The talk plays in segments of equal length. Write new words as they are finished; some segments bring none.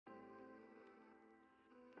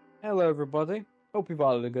Hello everybody, hope you've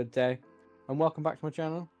all had a good day, and welcome back to my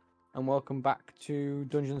channel, and welcome back to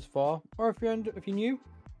Dungeons 4, or if you're new,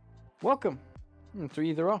 welcome to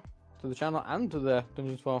either or, to the channel and to the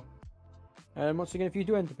Dungeons 4. And once again, if you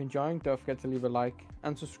do end up enjoying, don't forget to leave a like,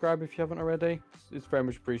 and subscribe if you haven't already. It's very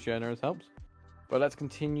much appreciated and it helps. But let's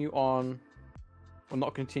continue on, well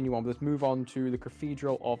not continue on, but let's move on to the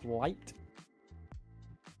Cathedral of Light.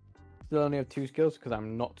 Still only have 2 skills because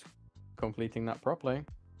I'm not completing that properly.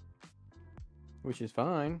 Which is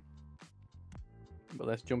fine. But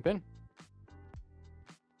let's jump in.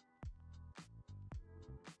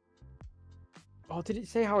 Oh, did it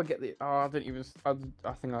say how I get the... Oh, I didn't even...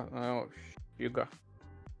 I think I... Oh, sugar.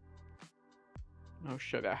 No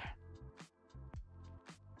sugar.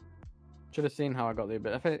 Should have seen how I got the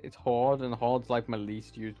ability. I think it's Horde, and Horde's like my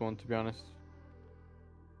least used one, to be honest.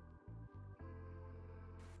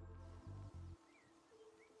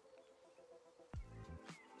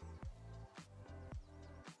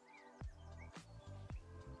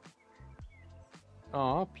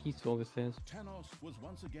 Oh, peaceful this is. Tanos was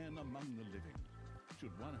once again among the living.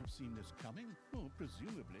 Should one have seen this coming? Well,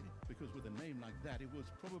 presumably, because with a name like that, it was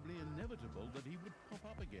probably inevitable that he would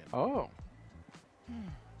pop up again. Oh.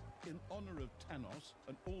 In honor of Tanos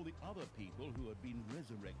and all the other people who had been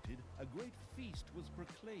resurrected, a great feast was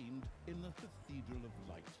proclaimed in the Cathedral of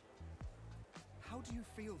Light. How do you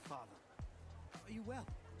feel, Father? Are you well?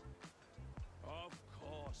 Of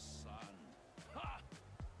course, son. Ha!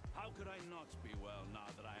 How could I not be well now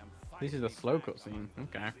that I am finally This is a slow back cutscene. among the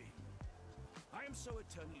Okay. living? I am so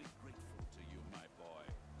eternally grateful to you, my boy.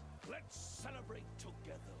 Let's celebrate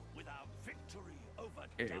together with our victory over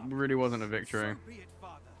It darkness. really wasn't a victory. So be it,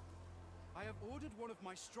 Father. I have ordered one of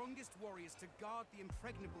my strongest warriors to guard the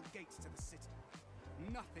impregnable gates to the city.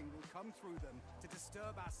 Nothing will come through them to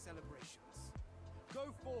disturb our celebrations.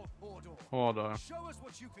 Go forth, Hordor. Hordor. Show us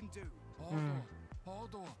what you can do.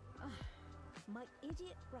 Hordor. My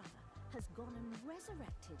idiot brother has gone and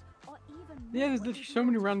resurrected, or even Yeah, there's more, literally if so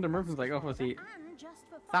many not random just references, like father obviously and just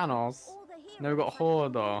for fun, Thanos. all the Now we've got heroes I killed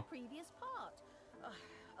in the Hordor. previous part.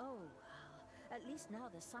 Oh, well, at least now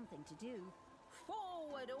there's something to do.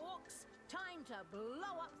 Forward, orcs! Time to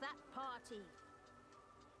blow up that party.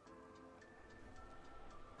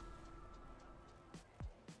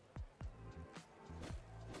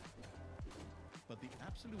 But the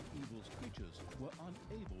absolute evil's creatures were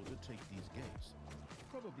unable to take these gates.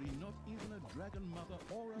 Probably not even a dragon mother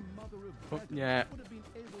or a mother of Oh, dragons yeah. would have been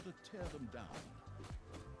able to tear them down.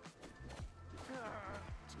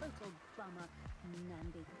 Total bummer,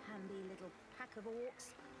 namby-pamby little pack of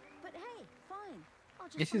orcs. But hey, fine. I'll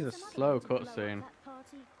just This is find a some other slow way to blow up cutscene. that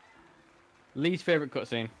party. Least favorite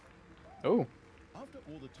cutscene. Oh, After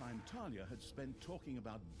all the time Thalya had spent talking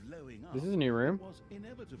about blowing up, this is a new room. it was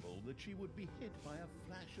inevitable that she would be hit by a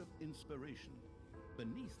flash of inspiration.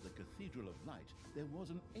 Beneath the Cathedral of Light, there was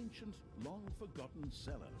an ancient, long-forgotten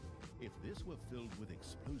cellar. If this were filled with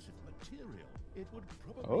explosive material, it would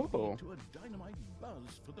probably lead to a dynamite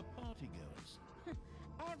buzz for the partygoers.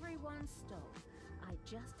 Everyone stop. I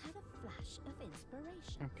just had a flash of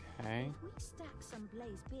inspiration. Okay. If we stack some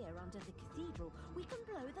blaze beer under the cathedral, we can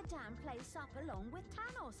blow the damn place up along with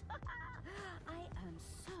Tanos. I am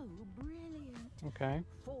so brilliant. Okay.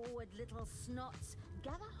 Forward, little snots.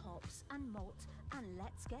 Gather hops and malt, and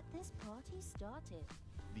let's get this party started.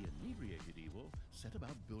 The inebriated evil set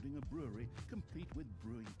about building a brewery complete with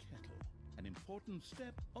brewing kettle, an important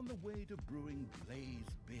step on the way to brewing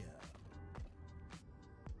blaze beer.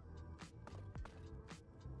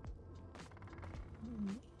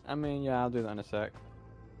 I mean, yeah, I'll do that in a sec.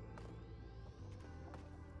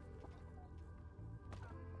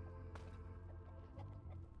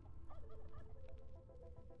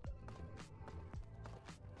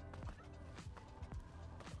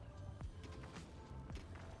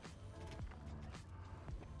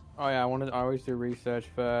 Oh yeah, I always do research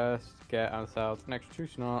first, get ourselves an extra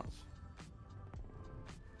 2 snots.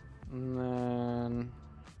 And then...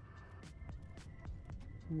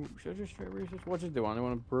 Ooh, should I just straight research? What did I do? I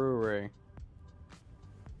want a brewery.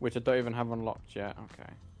 Which I don't even have unlocked yet. Okay.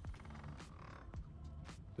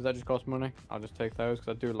 Does that just cost money? I'll just take those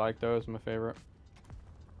because I do like those. My favorite.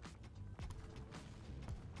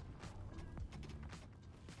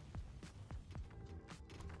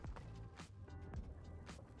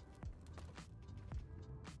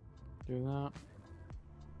 Do that.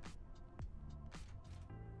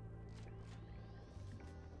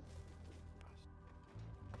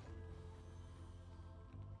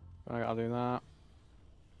 I'll do that.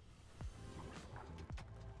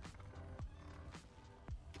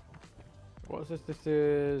 What's this? This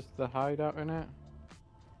is the hideout in it.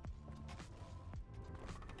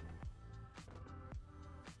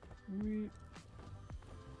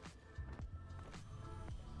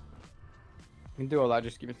 can do all that,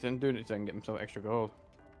 just keep doing it so I can get himself extra gold.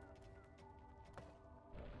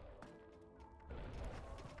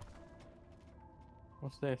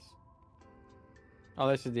 What's this? Oh,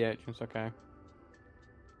 this is the entrance, okay.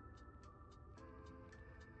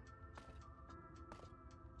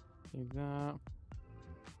 Take that.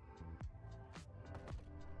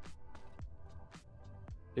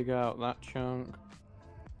 Dig out that chunk.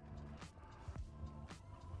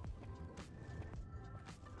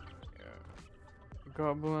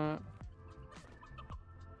 Goblet.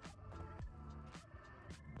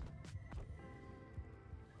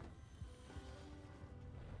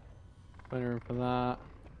 Plenty room for that.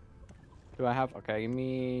 Do I have? Okay, give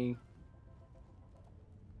me.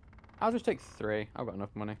 I'll just take 3. I've got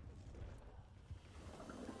enough money.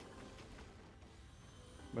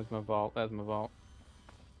 Where's my vault? There's my vault.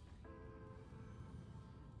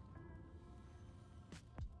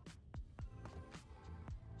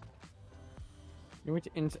 You want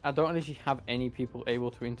to I don't actually have any people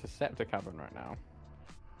able to intercept the cavern right now.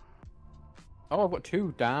 Oh, I've got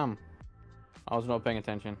 2. Damn. I was not paying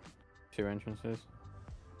attention. 2 entrances.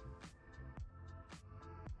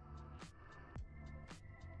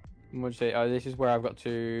 What'd you say? Oh, this is where I've got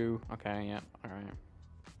to. Okay, yeah. Alright.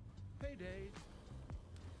 Payday.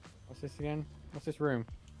 What's this again? What's this room?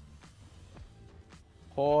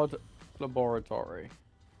 Horde Laboratory.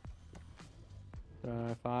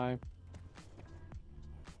 5.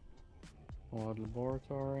 Horde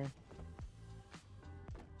Laboratory.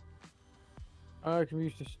 It can be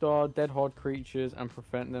used to store dead horde creatures and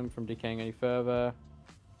prevent them from decaying any further.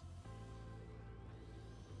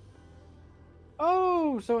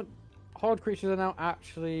 Oh, so horde creatures are now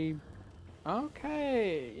actually...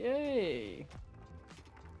 Okay, yay.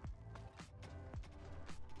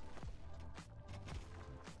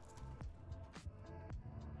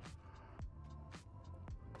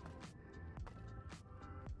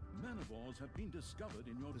 Manivores have been discovered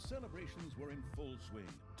in your celebrations were in full swing.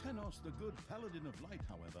 Tenos, the good paladin of light,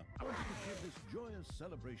 however, wanted to give this joyous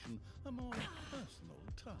celebration a more personal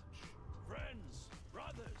touch. Friends,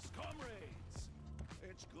 brothers, comrades,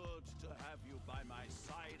 it's good to have you by my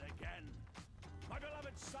side again. My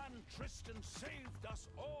beloved son Tristan saved us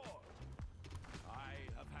all. I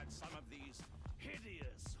have had some of these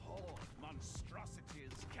hideous horde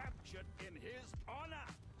monstrosities captured in his honor.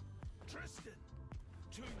 Tristan,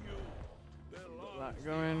 to you belongs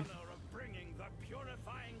the honor of bringing the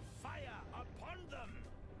purifying fire upon them.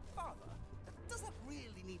 Father, does that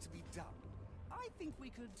really need to be done? I think we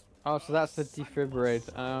could... Oh, so that's the defibrillate.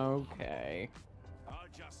 Okay. I'll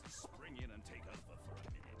just spring in and take over for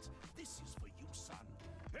a minute. This is for you, son.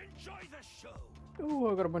 Enjoy the show.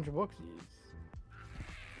 Ooh, I got a bunch of boxes.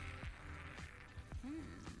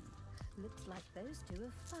 Looks like those 2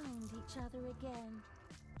 have found each other again.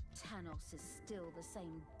 Tanos is still the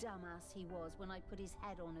same dumbass he was when I put his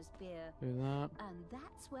head on a spear. Do that. And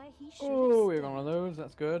that's where he should Oh, we have got one of stayed. those.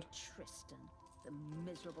 That's good. Tristan, the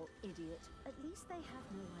miserable idiot. At least they have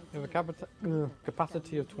no We idea. have a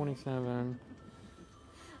capacity of 27.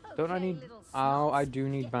 Don't I Okay, need... little Oh, I snots, do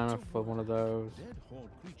need get mana to for one of those. Dead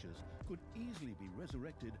horde creatures could easily be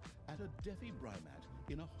resurrected at a Defibrimat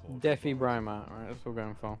in a horde. Defi Brymat. Right, that's what we're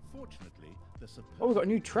going for. Fortunately, the supposed Oh, we got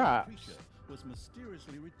new traps. creature was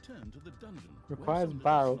mysteriously returned to the dungeon. where Requires some little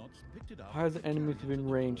barrel. snots picked it up Hires and enemies carried it within to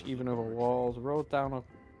the range, horde even over laboratory. walls. Roll down a...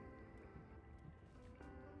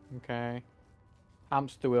 Okay.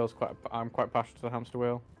 Hamster wheel's quite... I'm quite passionate to the hamster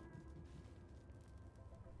wheel.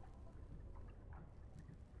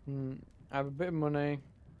 I have a bit of money.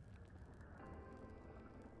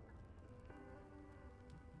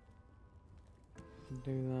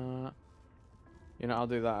 Do that. You know, I'll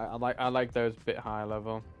do that. I like those a bit higher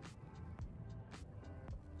level.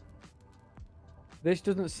 This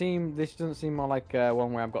doesn't seem more like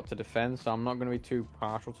one where I've got to defend, so I'm not going to be too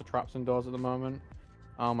partial to traps and doors at the moment.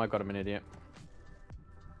 Oh my god, I'm an idiot.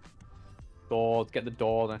 Doors, get the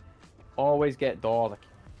door then. Always get door. Like,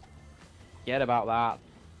 forget about that.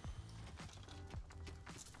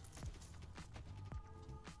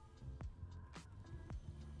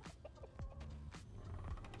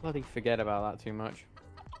 Bloody forget about that too much.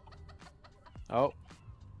 Oh.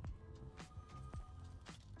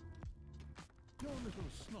 Your little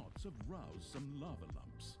snots have roused some lava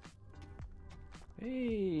lumps.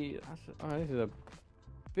 Hey, this is a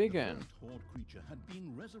big The one. first horde creature had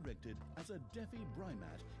been resurrected as a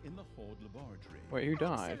Defibrimat in the horde laboratory. Wait, who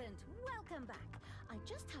died? Excellent. Welcome back. I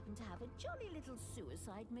just happen to have a jolly little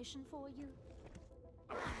suicide mission for you.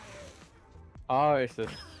 Oh, it's a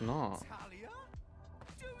snot. Thalya?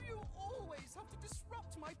 Do you always have to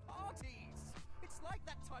disrupt my parties? It's like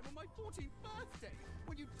that time on my 14th birthday,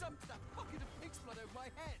 when you dumped that bucket of pig's blood over my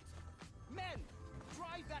head. Men,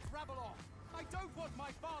 drive that rabble off. I don't want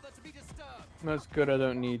my father to be disturbed. That's good, I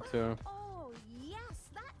don't need to. Oh, yes,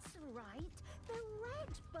 that's right. The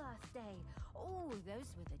red birthday. Oh, those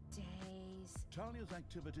were the days. Thalya's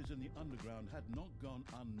activities in the underground had not gone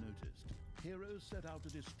unnoticed. Heroes set out to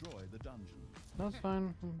destroy the dungeon. That's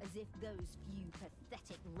fine. As if those few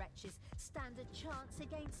pathetic wretches stand a chance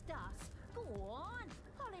against us. Go on,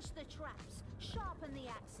 polish the traps, sharpen the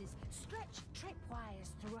axes, stretch tripwires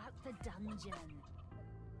throughout the dungeon.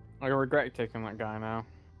 I regret taking that guy now.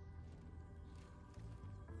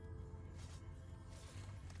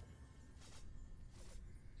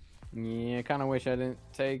 Yeah, I kind of wish I didn't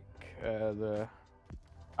take the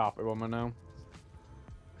carpet woman now.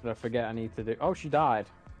 Because I forget I need to do... Oh, she died.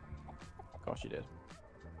 Of course she did.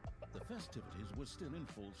 The festivities were still in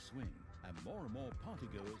full swing, and more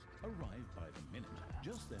partygoers arrived by the minute.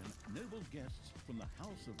 Just then, noble guests from the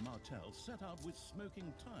House of Martell set out with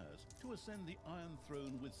smoking tires to ascend the Iron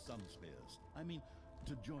Throne with sun spears. I mean,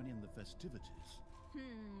 to join in the festivities.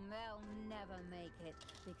 They'll never make it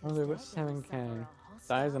because Oh, they've got they're gonna 7K. suffer a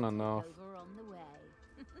That isn't hostile enough. takeover on the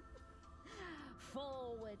way.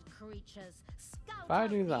 Forward, creatures, scout If I out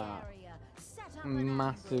do the that, area, set up an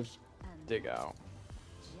massive ambush, and dig out.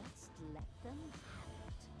 just let them have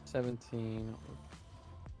it. 17.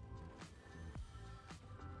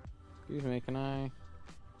 Excuse me, can I?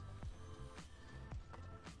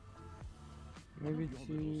 Maybe One of your little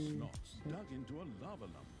two. snots dug into a lava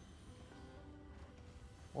lump.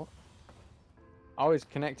 What? Oh, he's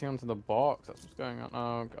connecting onto the box. That's what's going on.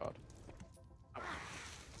 Oh, God.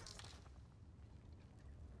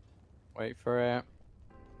 Wait for it.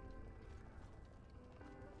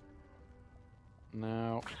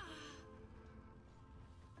 No.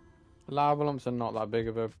 Lava lumps are not that big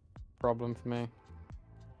of a problem for me.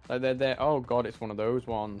 Like they're there. Oh, God, it's one of those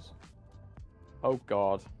ones. Oh,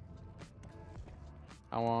 God.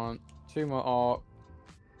 I want 2 more orc.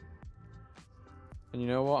 And you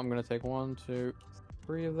know what? I'm going to take 1, 2,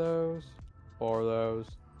 3 of those. 4 of those.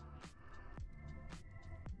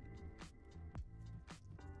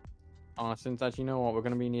 Oh, since actually, you know what? We're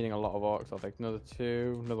going to be needing a lot of orcs. I'll take another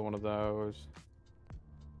 2, another one of those.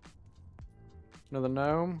 Another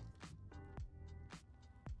gnome.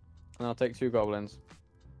 And I'll take 2 goblins.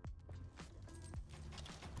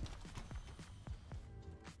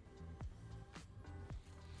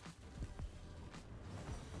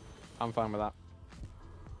 I'm fine with that.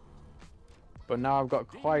 But now I've got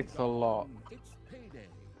quite a lot. It's payday.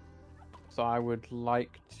 So I would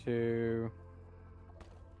like to...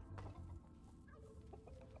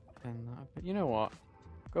 And that, but you know what?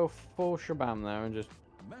 Go full shabam there and just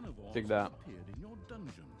Manivores dig that. appeared in your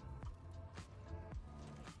dungeon.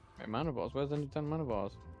 Wait, manivores? Where's the 10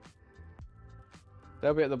 manivores?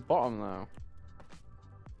 They'll be at the bottom though.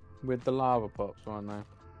 With the lava pups, won't they?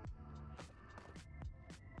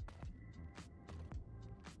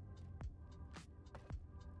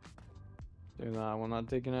 Do that, I want that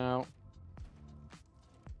digging out.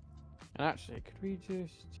 And actually, could we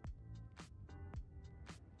just...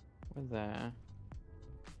 We're there.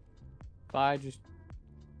 If I just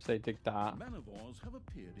say dig that, Manivores have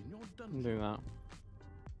appeared in your and dungeon. do that.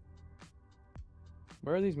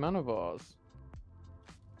 Where are these manivores?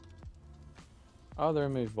 Oh, they're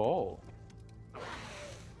in my vault.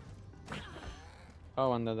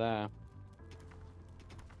 Oh, and they're there.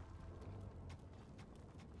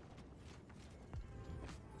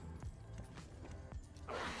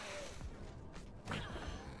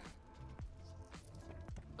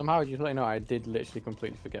 Somehow, just let you know, I did literally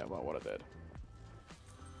completely forget about what I did.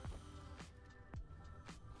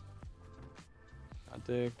 I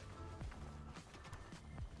digged.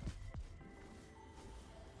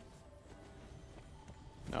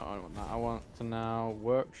 No, I don't want that. I want to now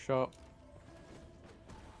workshop.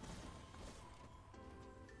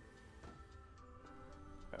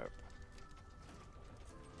 Oh.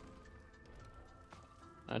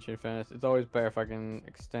 Actually, in fairness, it's always better if I can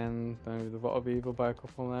extend the Vault of Evil by a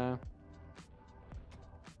couple there.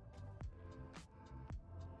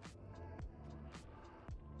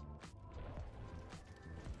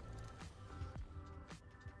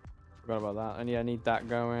 Forgot about that. And yeah, I need that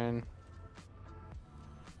going.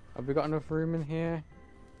 Have we got enough room in here?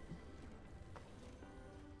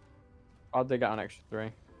 I'll dig out an extra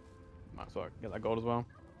 3. Might as well get that gold as well.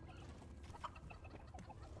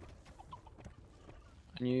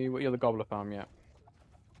 And you, you're the gobbler farm, yeah.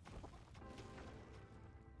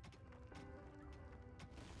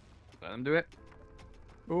 Let them do it.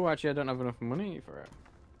 Oh, actually, I don't have enough money for it.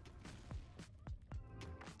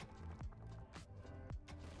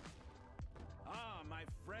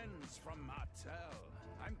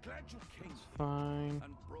 Glad you came It's fine.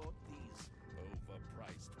 and brought these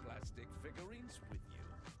overpriced plastic figurines with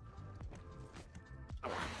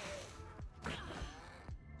you.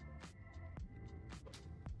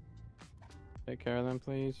 Take care of them,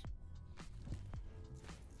 please.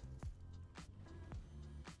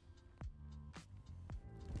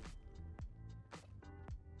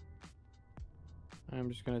 I'm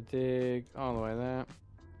just gonna dig all the way there.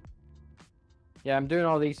 Yeah, I'm doing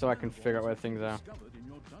all these so I can figure out where things are. Discovered in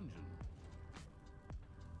your dungeon.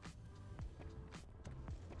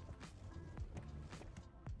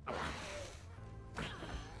 Okay,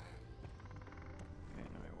 now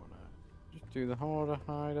we wanna just do the hoarder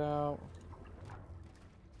hideout.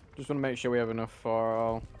 Just wanna make sure we have enough for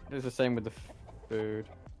all. It's the same with the food.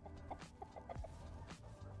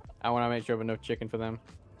 I wanna make sure we have enough chicken for them.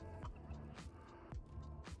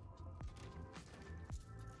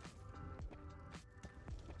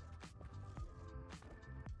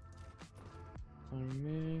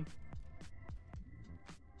 Me.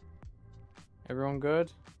 Everyone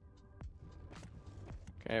good?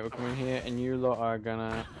 Okay, we're coming here and you lot are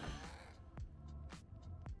gonna...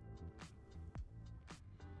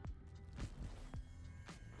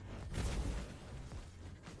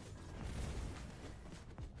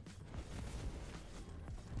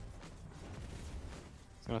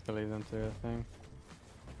 It's gonna have to leave them to a thing.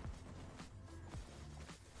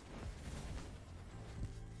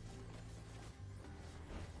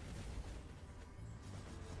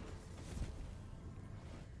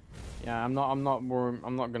 Yeah, I'm not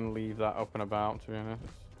gonna leave that up and about, to be honest.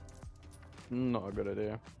 It's not a good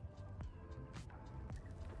idea.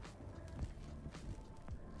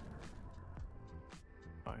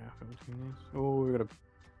 Oh yeah, go between these. Oh, we gotta.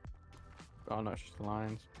 Oh no, it's just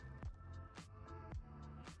lines.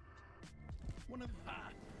 One of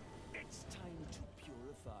It's time to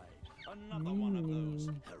purify another one of those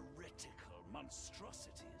heretical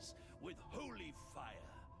monstrosities with holy fire.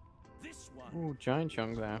 This one. Oh, giant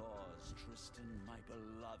chunk there. Yours, Tristan, my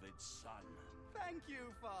beloved son. Thank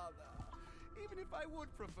you, Father. Even if I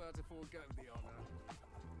would prefer to forego the honor.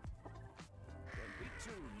 Don't be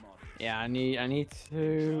too modest. Yeah, I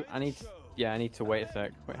need to wait a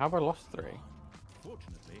sec. Wait, how have I lost 3?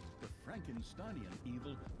 Fortunately, the Frankensteinian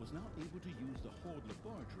evil was now able to use the Horde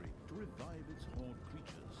laboratory to revive its Horde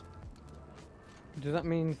creatures. Does that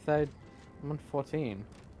mean I'm on 14?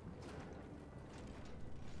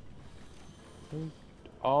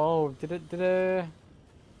 Oh, did a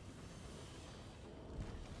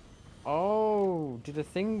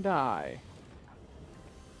thing die?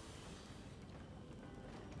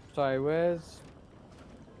 Sorry, where's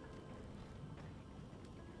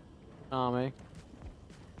army?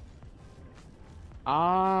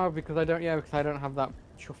 Ah, because I don't have that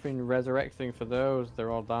chuffing resurrect thing for those.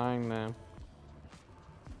 They're all dying now.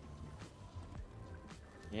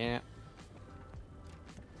 Yeah.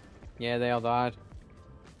 Yeah, they all died.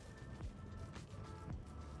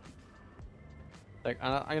 Like,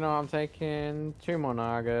 I'm taking 2 more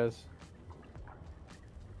Nagas.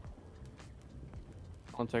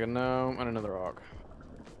 I'll take a gnome and another orc.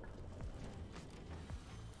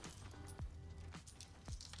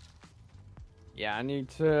 Yeah, I need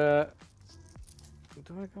to...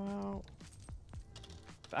 Do I go out?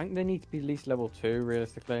 I think they need to be at least level 2,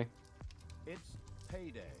 realistically. It's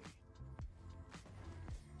payday.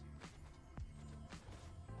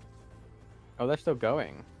 Oh, they're still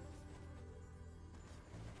going.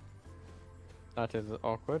 That is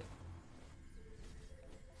awkward.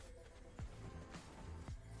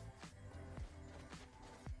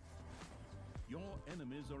 Your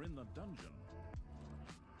enemies are in the dungeon.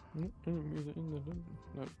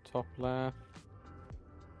 No, top left.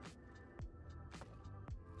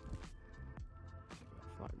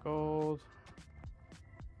 Flat gold.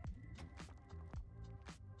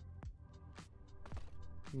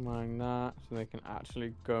 Mine that so they can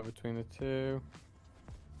actually go between the two.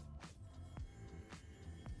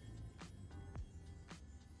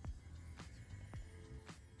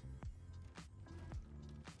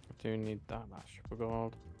 I do need that triple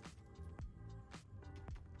gold.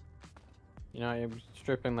 You know, I'm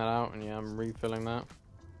stripping that out and yeah, I'm refilling that.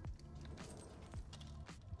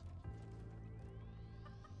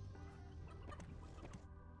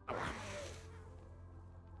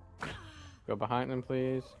 Go behind them,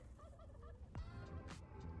 please.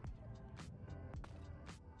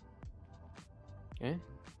 Okay.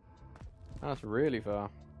 That's really far.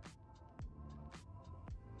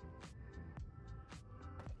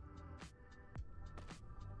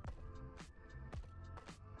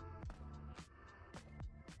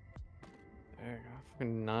 There you go.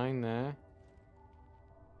 Fucking 9 there.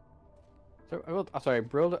 So, sorry,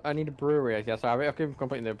 I need a brewery. Yeah, sorry, I've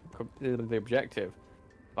completed the objective.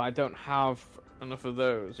 But I don't have enough of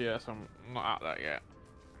those. Yes, I'm not at that yet.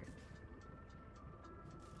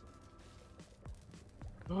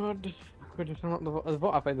 Good. Could just unlock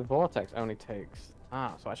I bet the vortex only takes.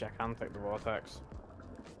 So actually I can take the vortex.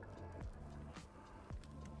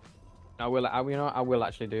 I will. You know what? I will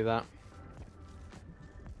actually do that.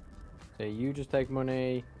 So you just take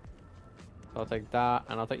money. I'll take that,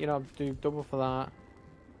 and I'll take. I'll do double for that.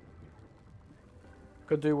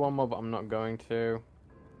 Could do one more, but I'm not going to.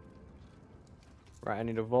 Right, I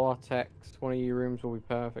need a vortex. One of your rooms will be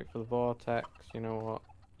perfect for the vortex. You know what?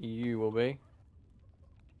 You will be.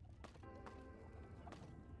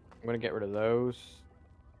 I'm gonna get rid of those.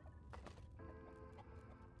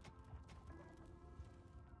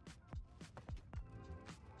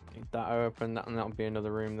 Need that open, and that'll be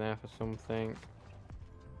another room there for something.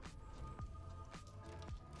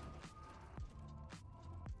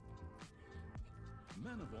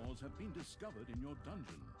 Manivores have been discovered in your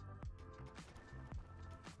dungeon.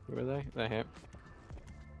 Who are they? They're here.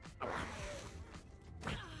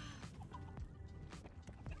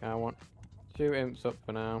 I want 2 imps up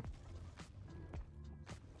for now.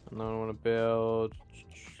 And then I want to build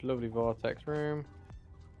lovely vortex room.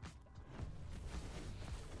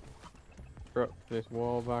 Drop this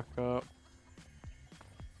wall back up.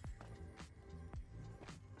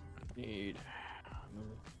 I need another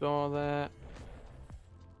door there.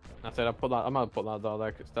 I said I might put that door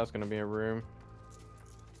there because that's going to be a room.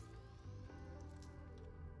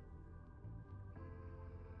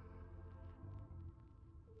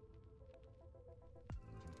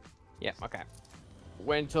 Yeah, okay.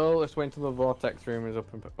 Let's wait until the vortex room is up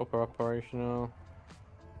operational.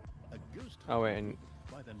 A ghost Oh wait, and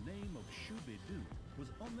by the name of Shooby-Doo was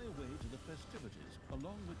on their way to the festivities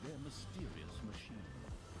along with their mysterious machine.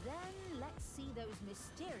 Then let's see those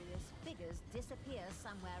mysterious figures disappear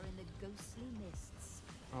somewhere in the ghostly mists.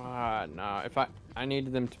 no. If I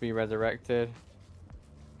needed them to be resurrected.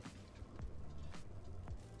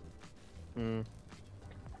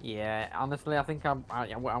 Yeah, honestly, I think I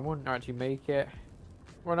wouldn't actually make it.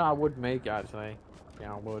 Well, no, I would make it actually.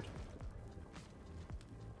 Yeah, I would.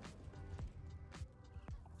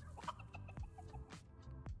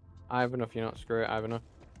 I have enough. You're not screw it. I have enough.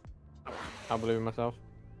 I believe in myself.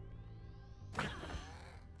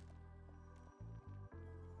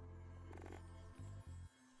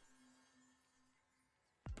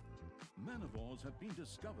 Manivores have been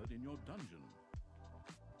discovered in your dungeon.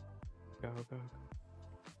 Go, go.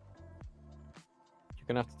 You're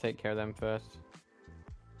gonna have to take care of them first.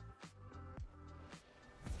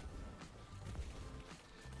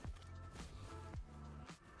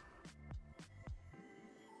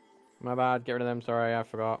 My bad, get rid of them, sorry, I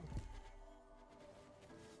forgot.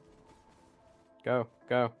 Go,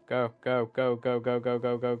 go, go, go, go, go, go, go,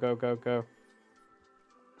 go, go, go, go, go.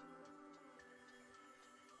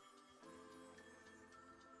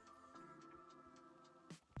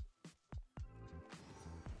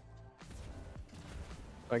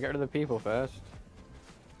 I get rid of the people first.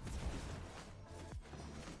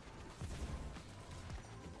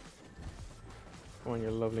 Come on,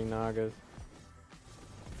 you lovely Nagas.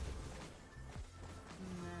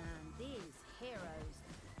 Man, these heroes,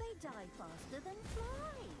 they die faster than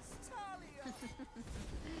flies.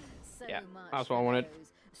 So Yeah, much that's what I for wanted.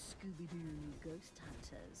 those Scooby-Doo ghost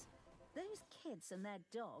hunters. Those kids and their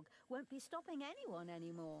dog won't be stopping anyone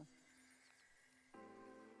anymore.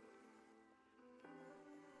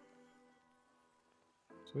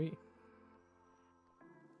 Sweet.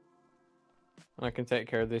 And I can take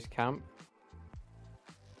care of this camp.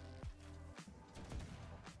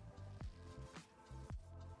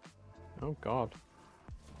 Oh god.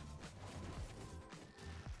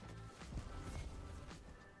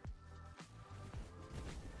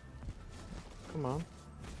 Come on.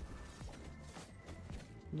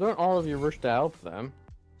 Don't all of you rush to help them.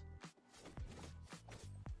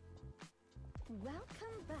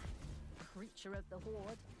 Welcome back, creature of the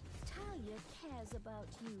Horde. Thalya cares about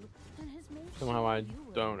you and has made Somehow sure I you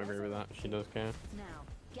will don't agree with that. resurrect She you. does care. Now,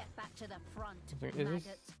 get back to the front, Is this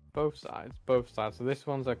maggot. both sides? Both sides. So this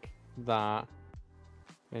one's like that.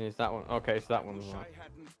 And is that one? Okay, so that one's Wish one. I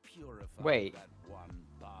hadn't purified Wait. that one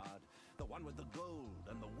bard, the one with the gold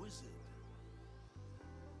and the wizard.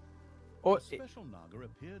 Oh, A special Naga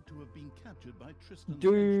appeared to have been captured by Tristan's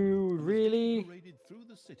Dude, henchman and was really? being paraded through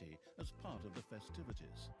the city as part of the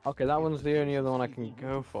festivities. okay, that If one's the only other one I closest can evil go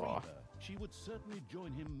were to free for. her, she would certainly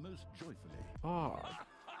join him most joyfully. Oh,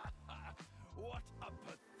 What a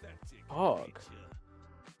pathetic Hog. creature.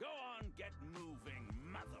 Go on, get moving,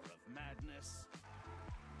 mother of madness.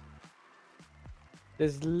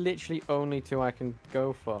 There's literally only 2 I can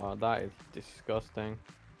go for. That is disgusting.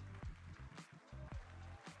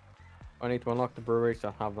 I need to unlock the brewery, so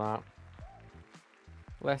I have that.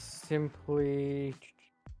 Let's simply...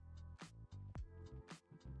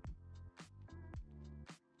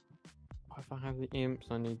 If I have the imps,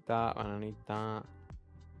 I need that, and I need that.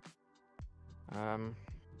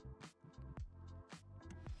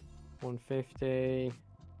 150.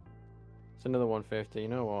 It's another 150. You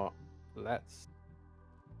know what? Let's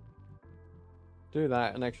do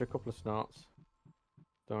that. An extra couple of snots.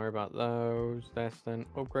 Don't worry about those. Less than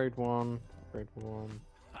upgrade 1. Upgrade 1.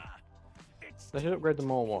 They should upgrade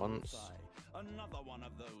them all once. Another one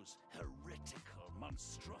of those heretical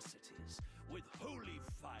monstrosities with holy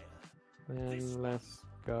fire. Then let's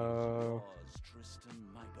go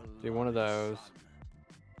do one of those.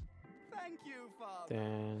 Thank you, Father.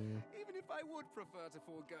 Then Even if I would prefer to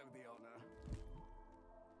forego the honor.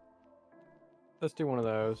 let's do one of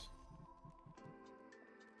those.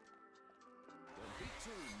 Don't be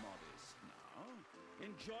too modest now.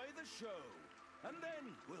 Enjoy the show, and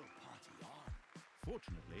then we'll party on.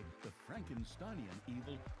 Fortunately, the Frankensteinian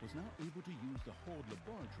evil was now able to use the Horde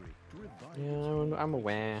laboratory to revive its Yeah, own I'm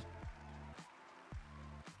aware.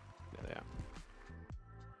 There they are.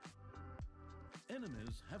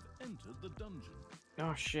 enemies have entered the dungeon.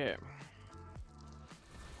 Oh shit.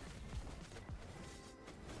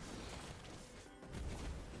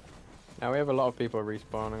 Now we have a lot of people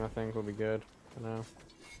respawning. I think will be good for now.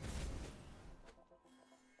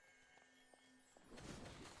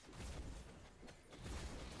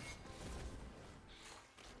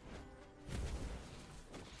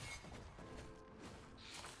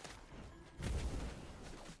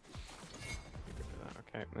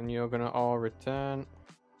 Okay, and you're gonna all return.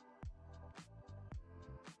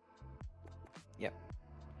 Yep.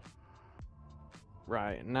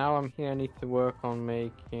 Right, now I'm here. I need to work on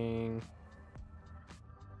making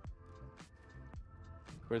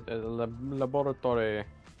with a laboratory,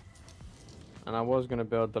 and I was gonna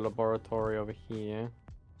build the laboratory over here.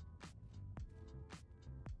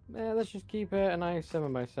 Yeah, let's just keep it a nice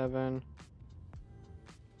 7x7.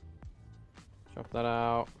 Chop that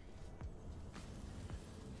out.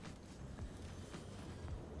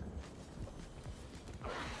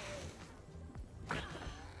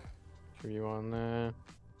 You on there.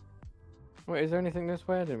 Wait, is there anything this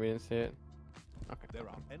way? I didn't even see it. Okay. There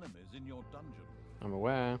are enemies in your dungeon. I'm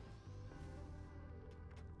aware.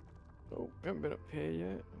 Oh, we haven't been up here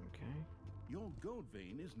yet. Okay. Your gold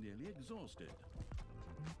vein is nearly exhausted.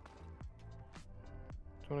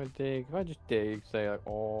 Do you want to dig? If I just dig, say like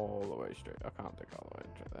all the way straight. I can't dig all the way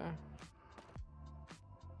straight there.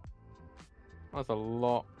 That's a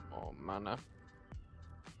lot of mana.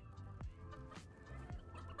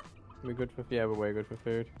 We're good for, yeah, we're way good for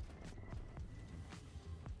food.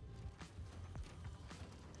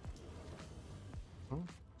 Oh.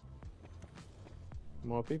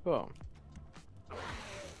 More people.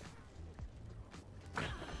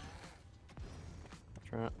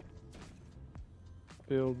 Try.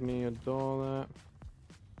 Build me a door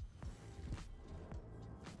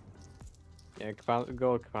there. Yeah,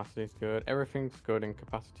 gold capacity is good. Everything's good in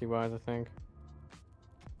capacity wise, I think.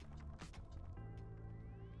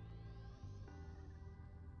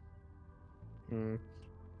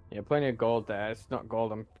 Yeah, plenty of gold there. It's not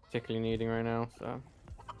gold I'm particularly needing right now, so.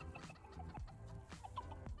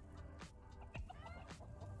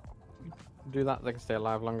 Do that, they can stay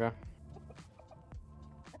alive longer.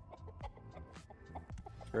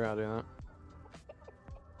 Screw out doing that.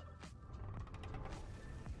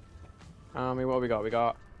 What have we got? We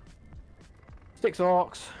got 6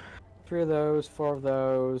 orcs, 3 of those, 4 of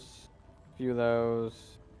those, a few of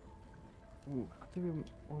those. Ooh, I think we have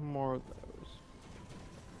one more of those.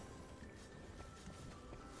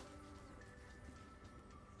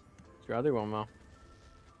 I'll do one more.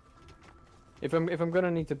 If I'm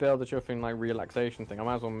gonna need to build a chuffing like relaxation thing, I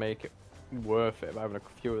might as well make it worth it by having a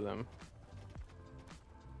few of them.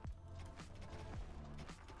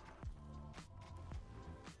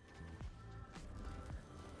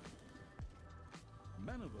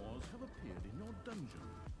 Man-of-Wars have appeared in your dungeon.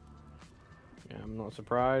 Yeah, I'm not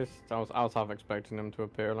surprised. I was half expecting them to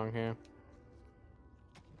appear along here.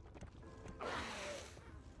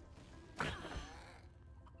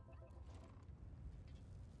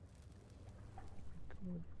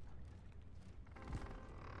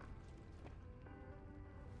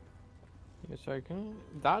 So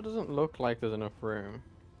that doesn't look like there's enough room.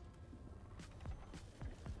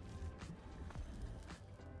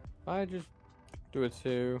 If I just do a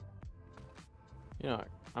 2, you know,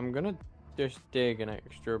 I'm gonna just dig an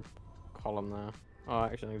extra column there. Oh,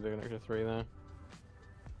 actually, I think dig an extra 3 there.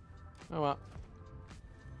 Oh well.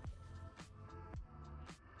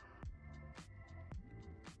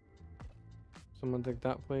 Someone dig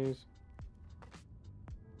that, please.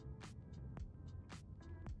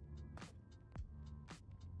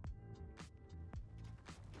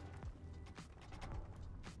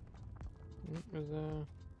 Is there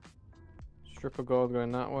strip of gold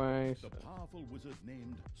going that way? The powerful wizard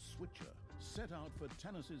named Switcher set out for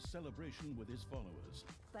Tanis's celebration with his followers.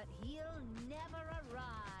 But he'll never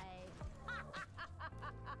arrive.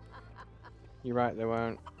 You're right, they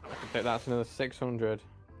won't. Okay, that's another 600.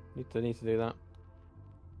 Need to do that.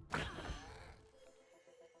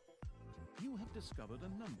 You have discovered a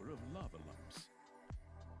number of lava lumps.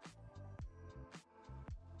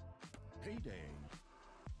 Payday.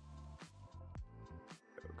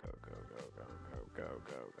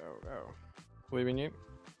 Go. Believe in you.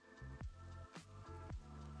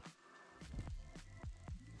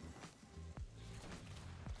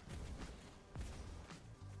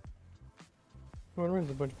 I wonder if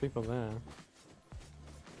there's a bunch of people there.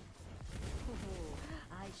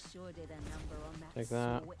 I sure did a number on that Take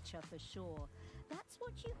that. Switcher for sure. That's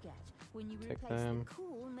what you get when you Take replace them. the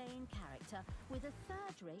cool main character with a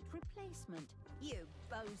third-rate replacement. You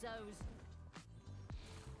bozos.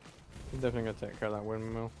 I'm definitely gonna take care of that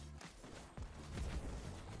windmill.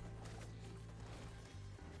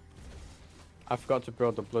 I forgot to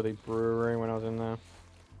build the bloody brewery when I was in there.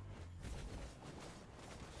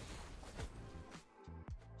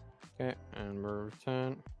 Okay, and we'll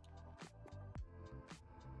return.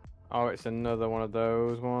 Oh, it's another one of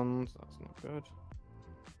those ones. That's not good.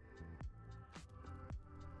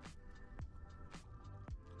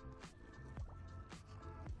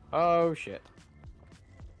 Oh shit.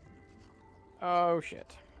 Oh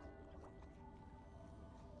shit.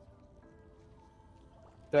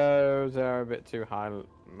 Those are a bit too high,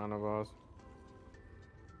 man of ours.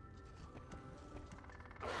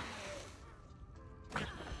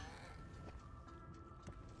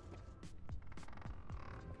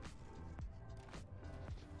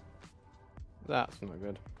 That's not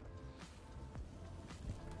good.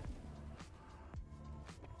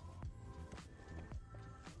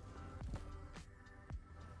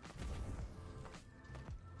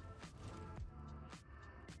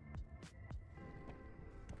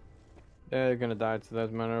 They're gonna die to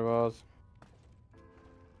those men of ours.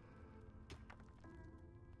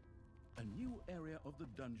 A new area of the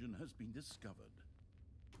dungeon has been discovered.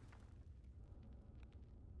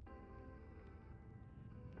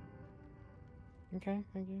 Okay,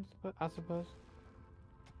 thank you. I suppose.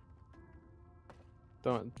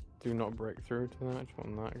 Do not break through to that. Just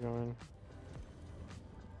want that going.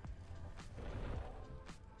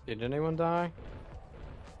 Did anyone die?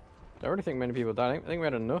 I already think many people died. I think we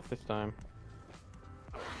had enough this time.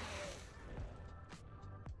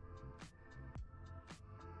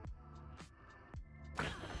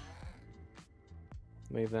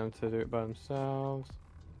 Leave them to do it by themselves.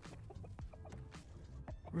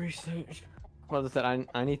 Research. Well, as I said,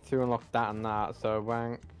 I need to unlock that and that, so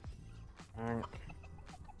wank.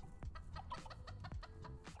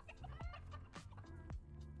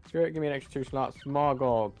 Screw it, give me an extra 2 slots. More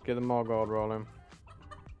gold. Get the more gold rolling.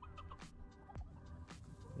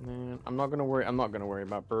 Man, I'm not gonna worry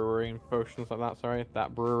about brewery and potions like that, sorry.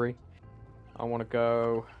 That brewery. I wanna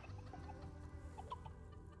go.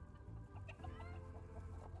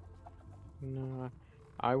 No,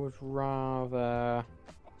 I would rather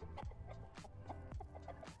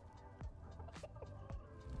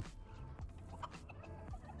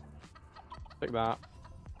take that.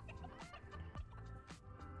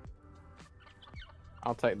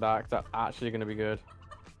 I'll take that because that's actually going to be good.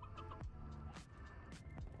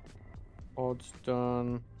 Odds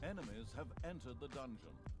done. Enemies have entered the dungeon.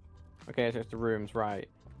 Okay, so it's the rooms, right.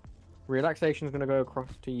 Relaxation is going to go across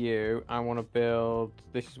to you. I want to build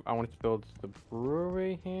this. I wanted to build the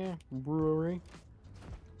brewery here. Brewery.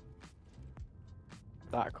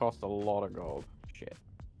 That cost a lot of gold. Shit.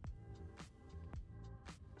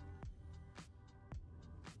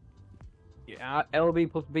 Yeah,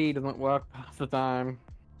 LB plus B doesn't work half the time.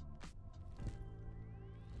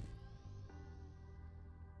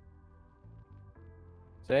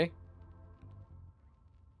 See?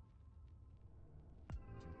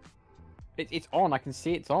 It's on. I can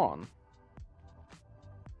see it's on.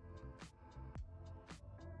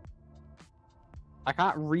 I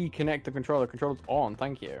can't reconnect the controller. The controller's on.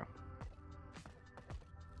 Thank you.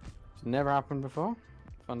 It's never happened before.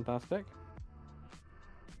 Fantastic.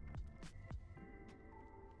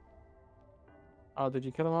 Oh, did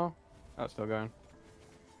you kill them all? Oh, it's still going.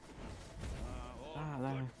 All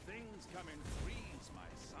there. good things come in threes, my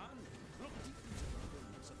son. Look deep into the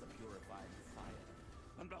fullness of the purified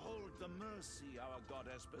the mercy our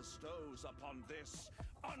goddess bestows upon this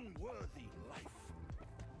unworthy life.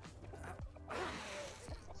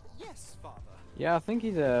 Yes, Father. Yeah, I think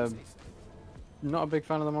he's not a big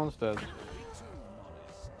fan of the monsters.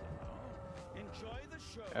 Enjoy the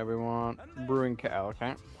show. Everyone, brewing kettle,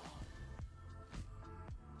 okay?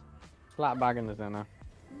 Flat bag in the center.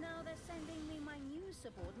 Now they're sending me my new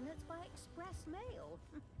subordinates by express mail.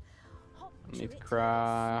 Hop Need to to it,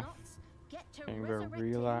 craft. snots. Get to Can go resurrect him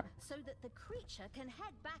relax. so that the creature can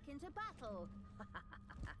head back into battle.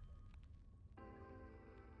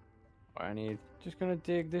 I need. Just gonna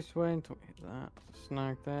dig this way until we hit that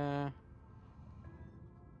snag there.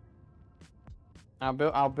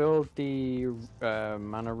 I'll build the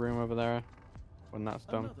mana room over there when that's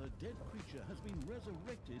done. Another dead creature has been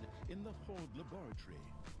resurrected in the Horde laboratory.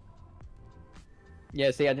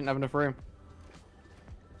 Yeah, see, I didn't have enough room.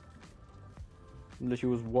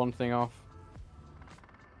 Literally was one thing off.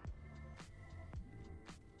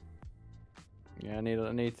 Yeah, I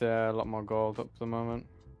need a lot more gold up to the moment.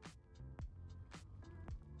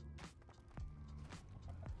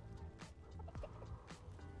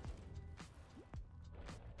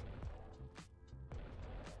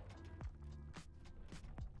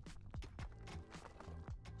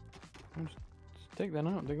 Just dig that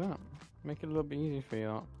out, dig that. Make it a little bit easier for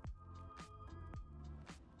you.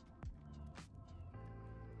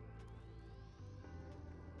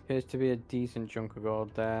 Appears to be a decent chunk of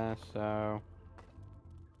gold there, so...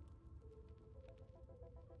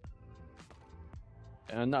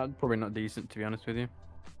 not, probably not decent, to be honest with you.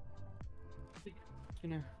 You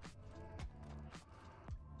know...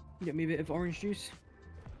 Get me a bit of orange juice.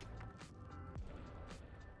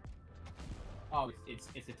 Oh, it's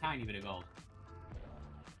a tiny bit of gold.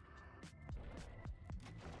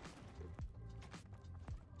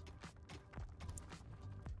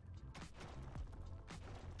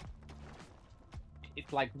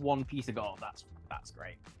 It's like one piece of gold. That's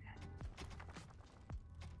great.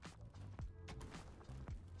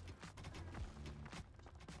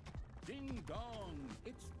 Ding dong,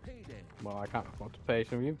 it's payday. Well, I can't afford to pay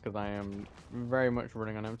some of you because I am very much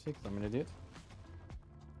running on empty because I'm an idiot.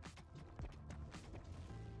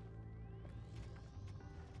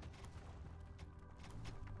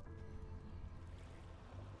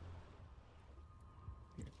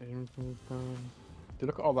 Dude,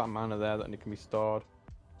 look at all that mana there that can be stored.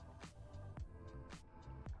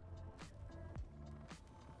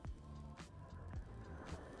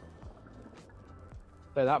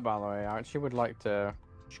 Say that, by the way, I actually would like to...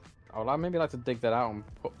 I would maybe like to dig that out and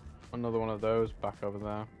put another one of those back over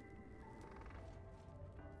there.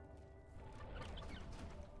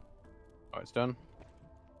 Oh, it's done.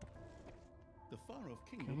 The far-off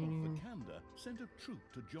kingdom of Vikander sent a troop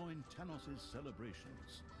to join Tanos'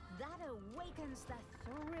 celebrations. That awakens the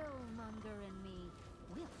thrill-monger in me.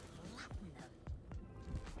 We'll flatten them.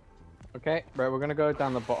 Okay, right, we're gonna go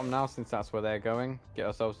down the bottom now since that's where they're going. Get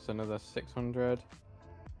ourselves another 600.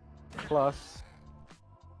 Plus,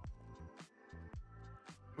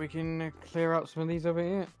 we can clear out some of these over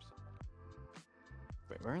here.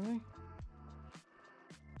 Wait, where are they?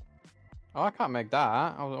 Oh, I can't make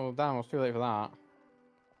that. Oh, damn, I was too late for that.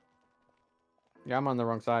 Yeah, I'm on the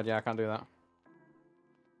wrong side. Yeah, I can't do that.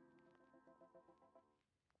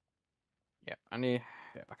 Yep,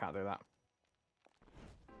 Yep, I can't do that.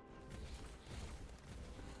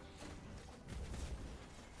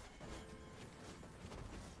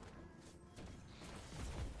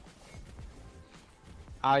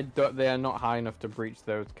 They are not high enough to breach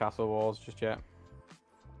those castle walls just yet.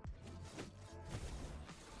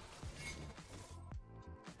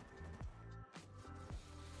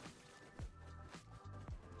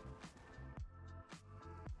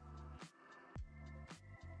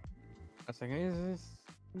 I think is this.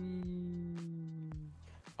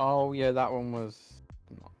 Oh yeah, that one was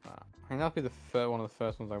not that. I think that'd be the one of the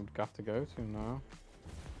first ones I would have to go to now.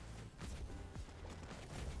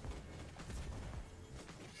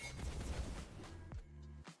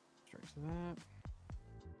 Straight to that.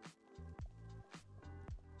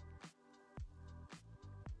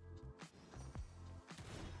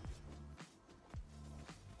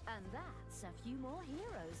 And that's a few more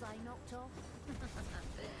heroes I knocked off.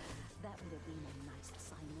 That would have been a nice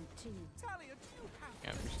assignment too. Thalya, do you have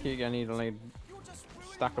Yeah, just keep getting need You're just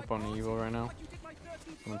ruining stack up my on party evil right now. like you did my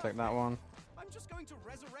 13th I'm gonna take that birthday. one. I'm just going to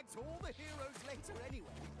resurrect all the heroes later anyway.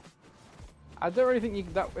 I don't really think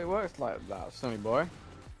it works like that, silly boy.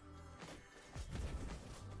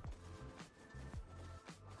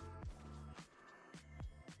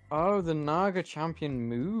 Oh, the Naga champion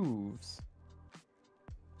moves.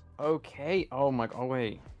 Okay. Oh my. Oh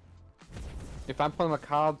wait. If I'm playing my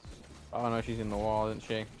cards Oh no, she's in the wall, isn't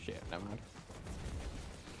she? Shit, never mind.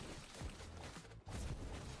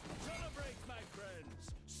 Celebrate, my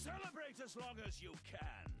friends! Celebrate as long as you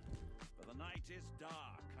can! For the night is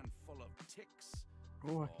dark and full of ticks.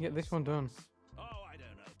 Oh, I can get this one done. Oh, I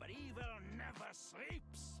don't know, but evil never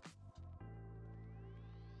sleeps!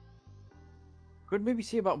 Could maybe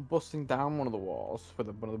see about busting down one of the walls for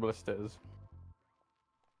one of the blisters.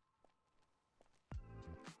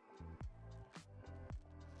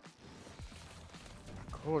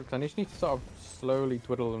 Cool, 'cause I just need to sort of slowly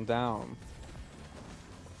twiddle them down.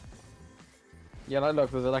 Yeah, like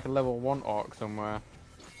look, there's like a level 1 orc somewhere.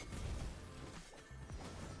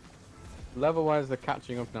 Level wise, they're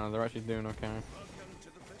catching up now. They're actually doing okay. Welcome to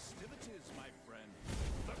the festivities, my friend.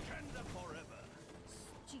 Legenda forever.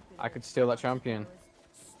 Stupid I old could steal that champion.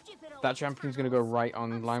 Stupid old That champion's gonna go right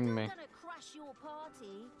on I'm line still with me. gonna crush your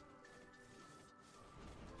party.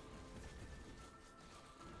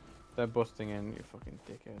 They're busting in, you fucking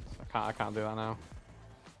dickheads. I can't do that now.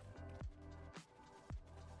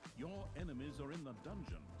 Your enemies are in the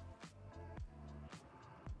dungeon.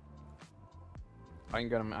 I ain't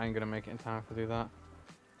gonna make it in time to do that.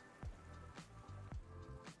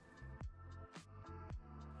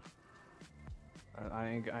 I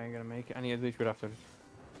ain't gonna make it. Any of these would have to.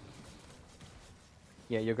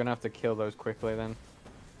 Yeah, you're gonna have to kill those quickly then.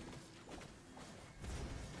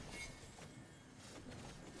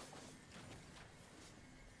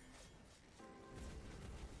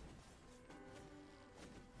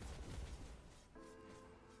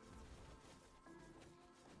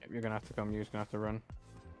 Yep, you're gonna have to come. You're just gonna have to run.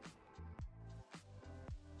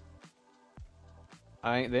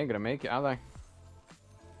 They ain't gonna make it, are they?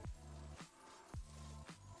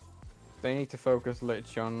 They need to focus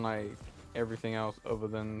Lich on like everything else other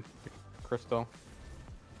than the crystal.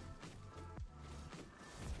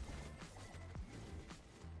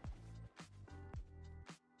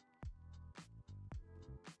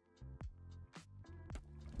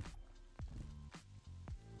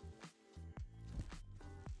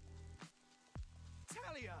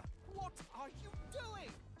 Thalya, what are you doing?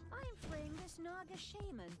 I'm freeing this Naga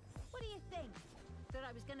shaman. What do you think? That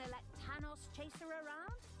I was gonna let Thanos chase her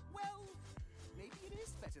around? Well, maybe it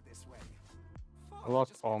is better this way. I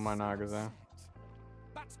lost Just all gets my so Nagas there. upset.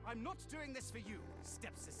 But I'm not doing this for you,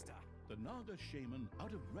 stepsister. The Naga shaman,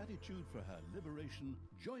 out of gratitude for her liberation,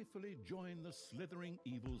 joyfully joined the slithering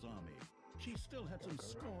evil's army. She still had some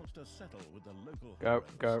scores to settle with the local Go,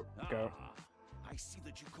 heroes. go. I see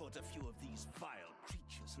that you caught a few of these vile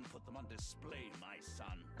creatures and put them on display, my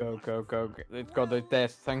son. Go. It's got the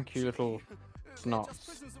death. Thank you, little They're just snots.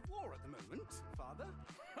 prisoners of war at the moment, Father.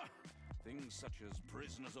 Things such as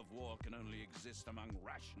prisoners of war can only exist among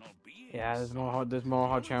rational beings. Yeah, there's more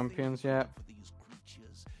hard champions yet. For these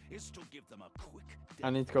creatures is to give them a quick I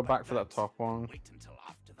need to death, go but back for that don't top one. Wait until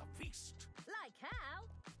after the feast. Like how?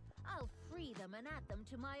 I'll free them and add them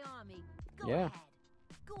to my army. Go Yeah. ahead.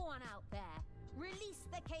 Go on out there. Release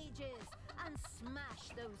the cages and smash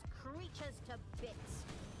those creatures to bits.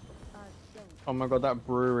 Don't. Oh my god, that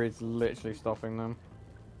brewery is literally stopping them.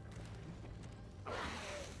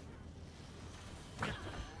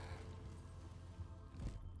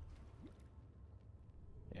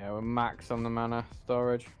 Yeah, we're max on the mana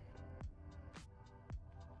storage.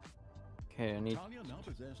 Okay, I need. Thalya now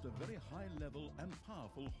possessed a very high-level and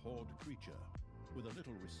powerful horde creature. With a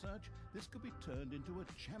little research, this could be turned into a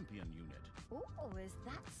champion unit. Oh, is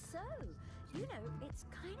that so? You know, it's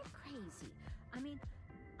kind of crazy. I mean,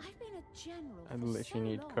 I've been a general I for literally so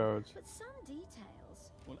need long, codes. but some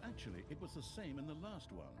details. Well, actually, it was the same in the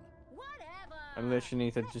last one. Whatever. I literally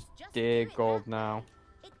need to Let's just do dig it gold that now. way.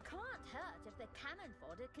 It can't hurt if the cannon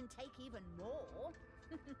fodder can take even more.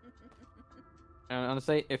 And I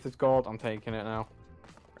say, if it's gold, I'm taking it now.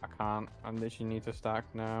 I can't. I literally need to stack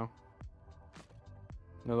now.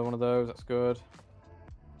 Another one of those. That's good.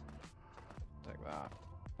 Take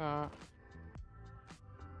that.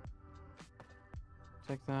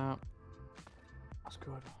 Take that. That's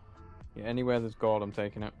good. Yeah, anywhere there's gold, I'm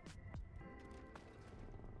taking it.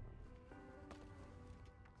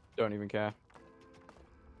 Don't even care.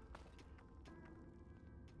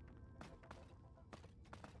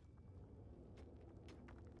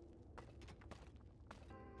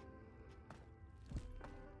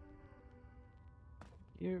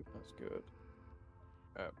 That's good.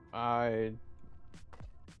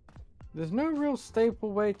 There's no real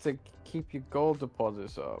staple way to keep your gold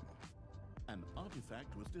deposits up. An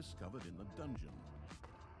artifact was discovered in the dungeon.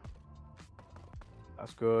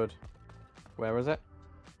 That's good. Where is it?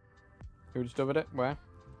 Who discovered it? Where?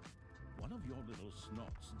 One of your little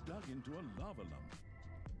snots dug into a lava lump.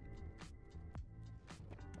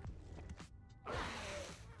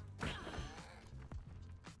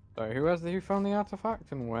 So who found the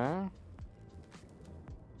artifact and where?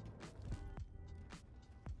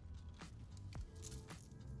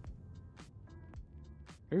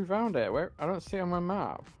 Who found it? Where? I don't see it on my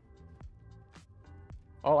map.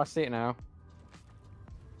 Oh, I see it now.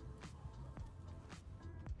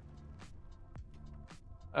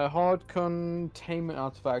 A horde containment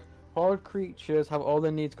artifact. Horde creatures have all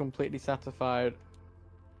their needs completely satisfied.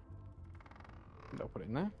 I'll put it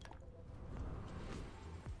in there.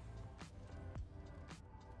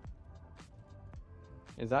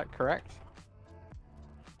 Is that correct?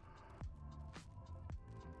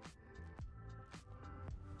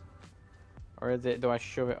 Or is it, do I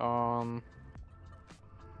shove it on?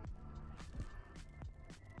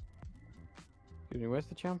 Excuse me, where's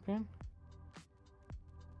the champion?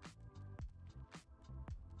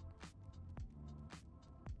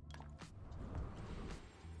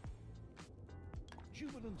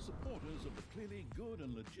 Jubilant supporters of the clearly good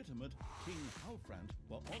and legitimate King Halfrant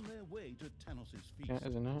were on their way to Tanos's feast. Yeah,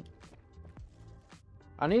 isn't it?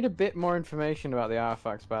 I need a bit more information about the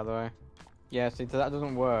artifacts, by the way. Yeah, see, that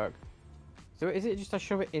doesn't work. So is it just I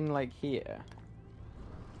shove it in, like, here?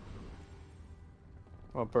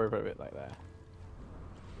 Well, probably put a bit like that.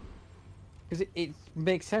 Because it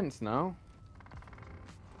makes sense now.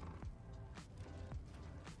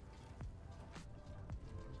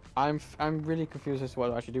 I'm really confused as to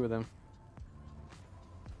what I should do with them.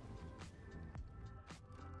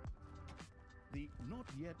 The not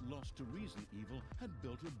yet lost to reason evil had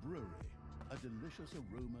built a brewery. A delicious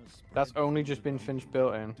aroma spread. That's only just been finished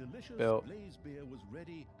built. Delicious blaze beer was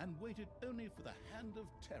ready and waited only for the hand of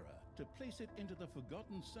terror to place it into the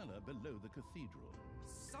forgotten cellar below the cathedral.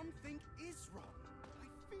 Something is wrong. I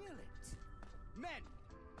feel it. Men,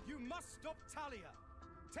 you must stop Thalya.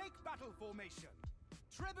 Take battle formation.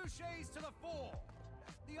 Trebuchets to the fore.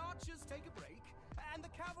 The archers take a break, and the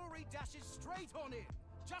cavalry dashes straight on in,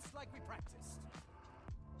 just like we practiced.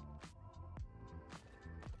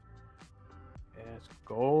 Yes,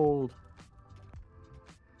 gold.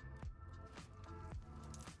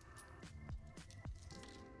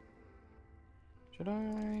 Should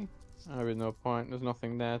I? There is no point. There's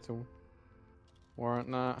nothing there to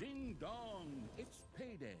warrant that. Ding dong, it's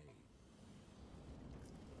payday.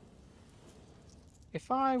 If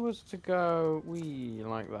I was to go wee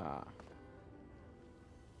like that,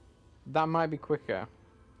 that might be quicker.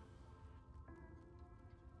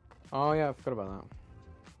 Oh yeah, I forgot about that.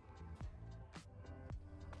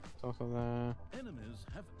 It's also there. Enemies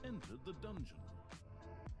have entered the dungeon.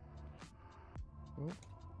 Ooh.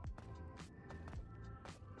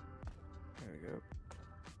 There we go.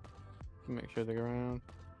 Make sure they go around.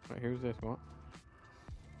 Wait, who's this? What?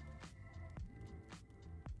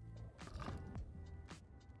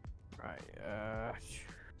 Right,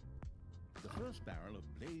 The first barrel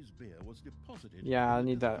of blaze beer was deposited. yeah, I in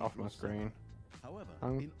the need that off my cathedral screen. cellar.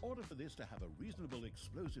 However, in order for this to have a reasonable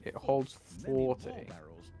explosive It force, holds many 40. more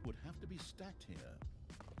barrels would have to be stacked here.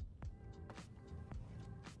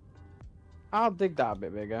 I'll dig that a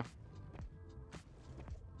bit bigger.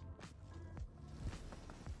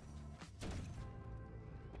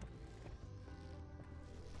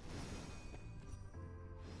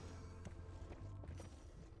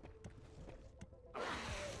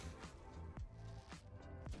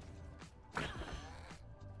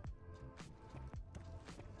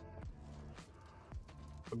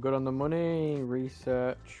 We're good on the money.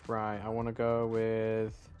 Research. Right, I want to go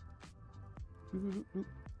with...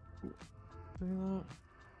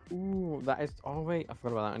 Ooh, that is... Oh, wait. I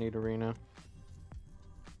forgot about that. I need arena.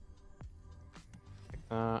 Like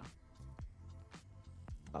that.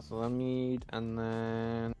 That's all I need. And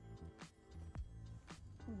then...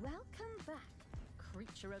 Welcome back,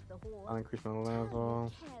 creature of the horde. I'll increase my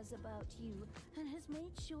level. Thalya cares about you and has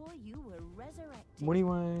made sure you were resurrected.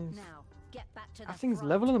 Money-wise... Now, get back to the I think front,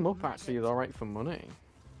 leveling them up actually is maggot. alright for money.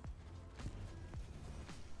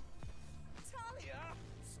 Thalya,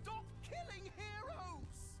 stop killing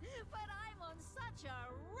heroes! But I'm on such a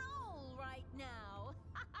roll right now.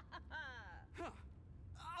 Huh.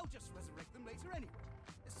 I'll just resurrect them later anyway.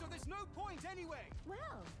 So there's no point anyway.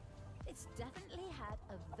 Well, it's definitely had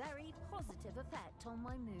a very positive effect on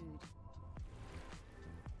my mood.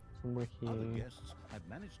 We're Other here. guests had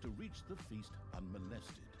managed to reach the feast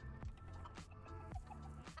unmolested.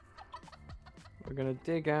 We're gonna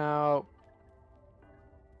dig out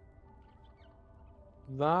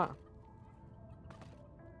that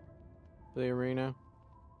the arena.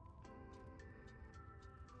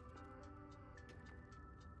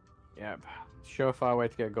 Yep, surefire way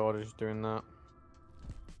to get gold is just doing that.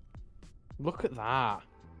 Look at that!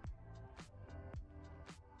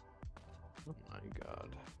 Oh my god!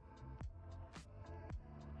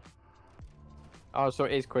 Oh, so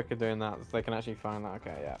it is quicker doing that. So they can actually find that.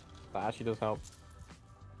 Okay, yeah. That actually does help.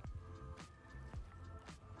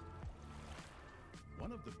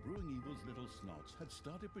 One of the Brewing Evil's little snots had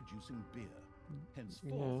started producing beer.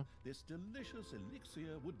 Henceforth, this delicious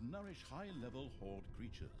elixir would nourish high-level horde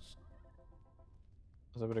creatures.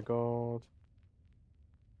 There's a bit of gold.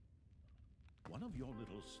 One of your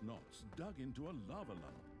little snots dug into a lava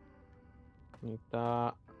lump. Need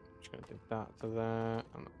that. Just gonna dig that to there, and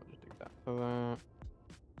I'll just dig that to there.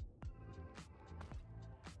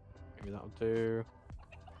 Maybe that'll do.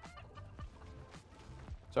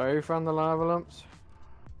 Sorry, who found the lava lumps?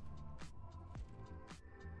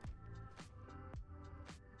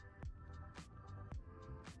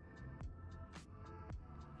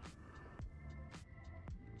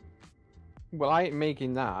 Well, I ain't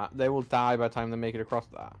making that. They will die by the time they make it across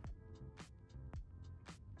that.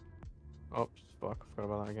 Oops, fuck, I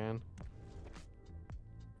forgot about that again.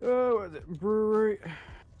 Oh, what is it? Brewery.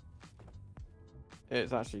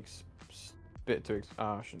 It's actually a bit too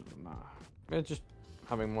I shouldn't have done that. It's just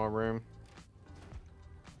having more room.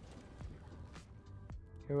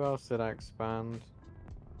 Who else did I expand?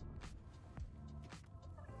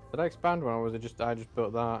 Did I expand one, or was it just I just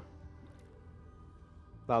built that?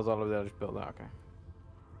 That was all of it. I just built that. Okay.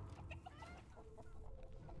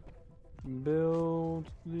 Build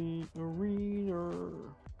the arena.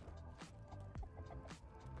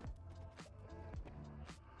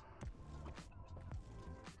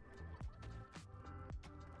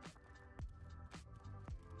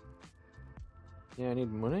 Yeah, I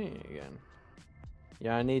need money again.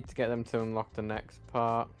 Yeah, I need to get them to unlock the next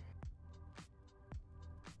part.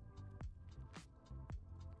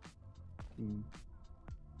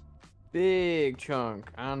 Big chunk.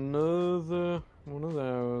 Another one of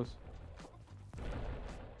those.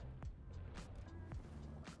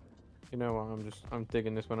 You know what? I'm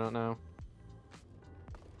digging this one out now.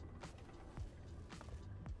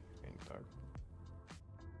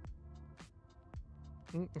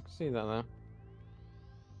 I can see that there.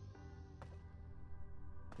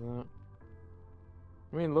 That.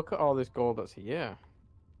 I mean, look at all this gold that's here.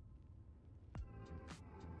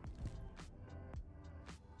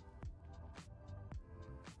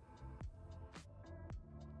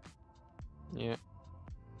 Yeah.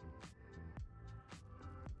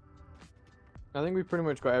 I think we pretty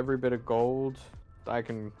much got every bit of gold that I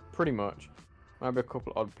can pretty much. Might be a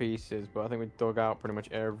couple odd pieces, but I think we dug out pretty much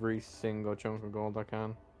every single chunk of gold I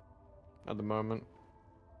can at the moment.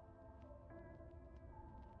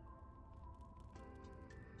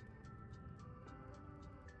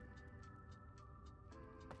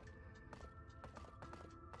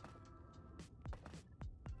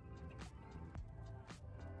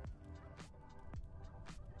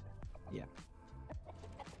 Yeah.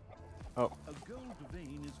 Oh. A gold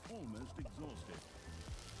vein is almost exhausted.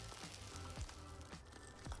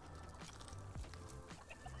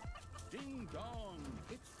 Ding dong,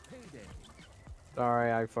 it's payday.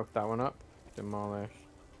 Sorry, I fucked that one up. Demolish.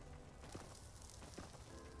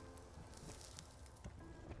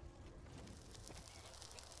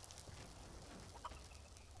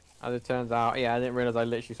 As it turns out, yeah, I didn't realize I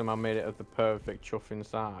literally somehow made it of the perfect chuffing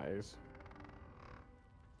size.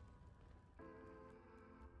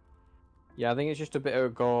 Yeah, I think it's just a bit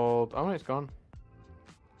of gold. Oh, it's gone.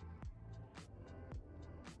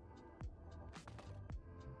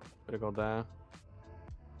 Bit of gold there.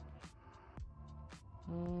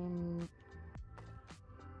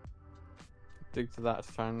 Dig to that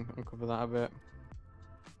to try and uncover that a bit.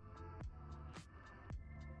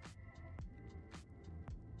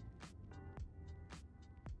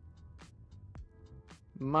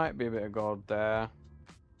 Might be a bit of gold there.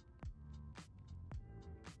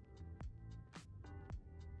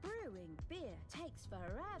 Brewing beer takes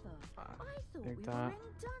forever. I thought we that. were in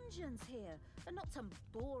dungeons here, and not some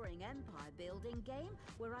boring empire building game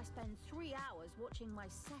where I spend 3 hours watching my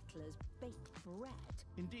settlers bake bread.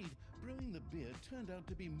 Indeed, brewing the beer turned out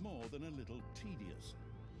to be more than a little tedious.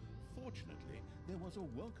 Fortunately, there was a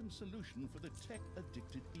welcome solution for the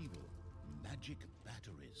tech-addicted evil: magic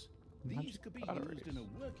batteries. These could be used in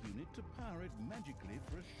a work unit to power it magically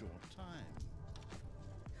for a short time.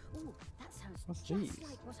 Ooh, that sounds What's just these?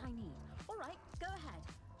 like what I need. All right, go ahead.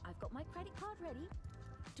 I've got my credit card ready.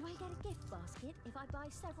 Do I get a gift basket if I buy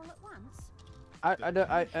several at once?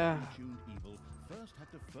 Tuned evil first had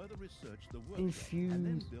to further research the workshop and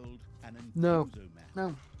then build an infusomat.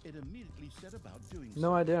 No. It immediately set about doing so.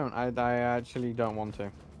 No, I don't. I actually don't want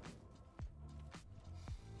to.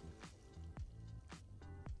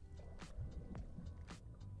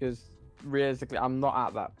 Because realistically, I'm not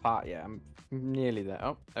at that part yet. I'm nearly there.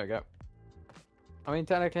 Oh, there we go. I mean,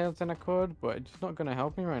 technically, I could, but it's not going to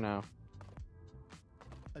help me right now.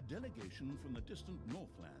 A delegation from the distant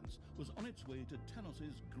Northlands was on its way to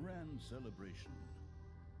Tanos's grand celebration.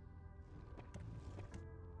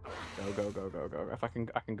 Go, go, go, go, go. If I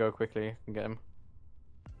can go quickly, I can get him.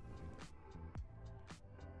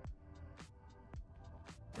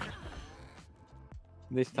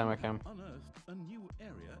 This time I can. Unearthed a new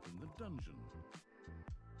area in the dungeon.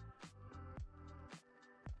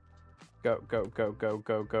 Go, go, go, go,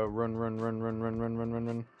 go, go. Run, run, run, run, run, run, run, run,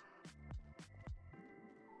 run.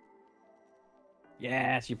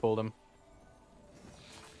 Yes, you pulled him.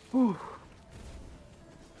 Whew.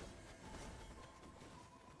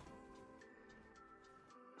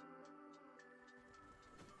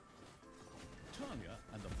 Thalya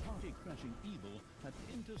and the party-crashing evil had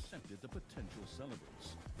intercepted the potential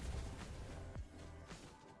celebrants.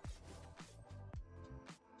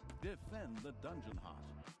 Defend the dungeon heart.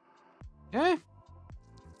 Eh?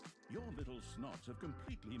 Your little snots have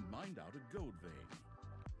completely mined out a gold vein.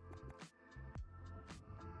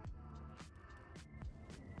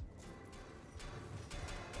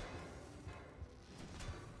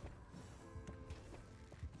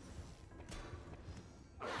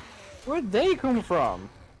 Where'd they come from?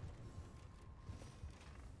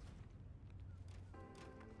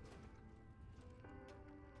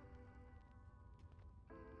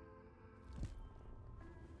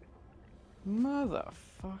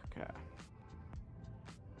 Motherfucker.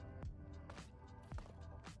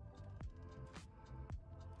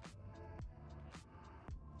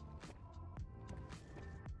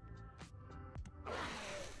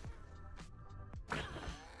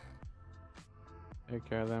 Take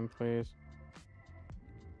care of them, please.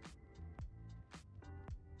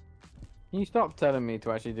 Can you stop telling me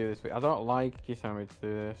to actually do this? I don't like you telling me to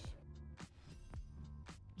do this.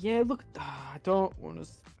 Yeah, look, I don't want to.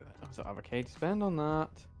 I don't have a K to spend on that.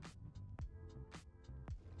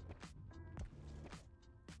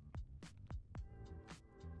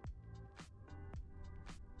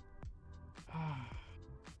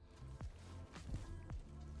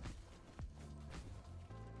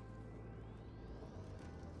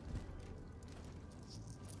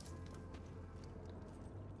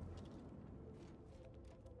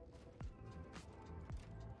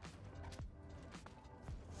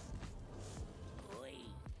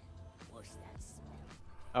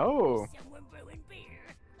 Oh. Someone brewing beer?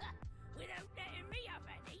 Without letting me have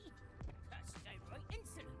any? That's downright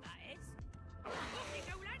insolent, that is. Off you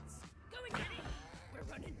go, lads. Go and get it. We're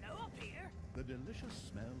running low up here. The delicious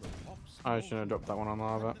smell of hops. I shouldn't have dropped that one on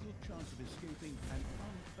lava. Little chance of escaping an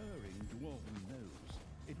unerring dwarven nose.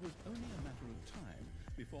 It was only a matter of time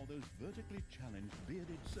before those vertically challenged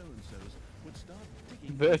bearded so-and-sos would start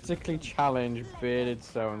digging. Vertically challenged bearded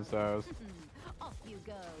so-and-sos. Off you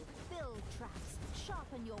go. Build traps,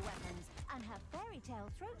 sharpen your weapons, and have Fairy Tale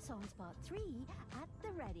Throat Songs Part 3 at the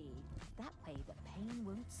ready. That way the pain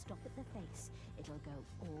won't stop at the face. It'll go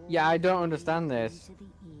all Yeah, I don't understand this. into the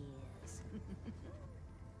ears.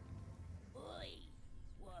 Oi,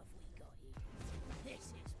 what have we got here? This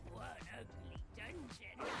is one ugly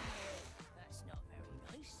dungeon. That's not very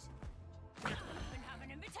nice. We don't even have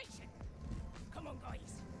an invitation. Come on,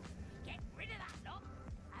 guys. Get rid of that lot,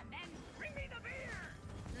 and then bring me the beer.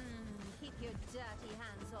 Keep your dirty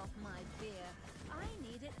hands off my beer. I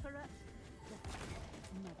need it for a...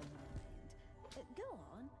 Never mind. Go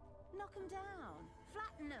on. Knock them down.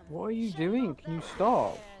 Flatten them. What are you Shave doing? off Can you their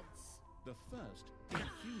stop? beards. The first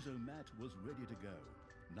infusomat was ready to go.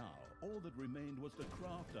 Now, all that remained was to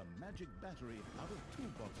craft a magic battery out of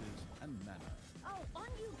toolboxes and mana. Oh, on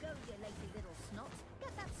you go, you lazy little snots.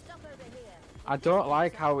 Get that stuff over here. I don't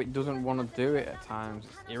like how it doesn't want to do it at times.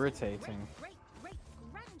 It's irritating. Great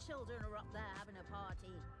grandchildren are up there having a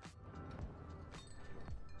party.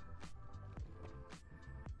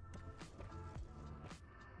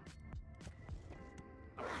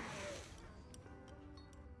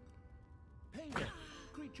 Payday!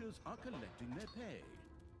 Creatures are collecting their pay.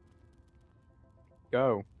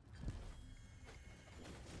 Go.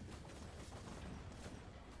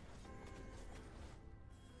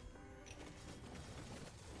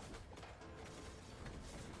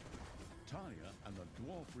 Thalya and the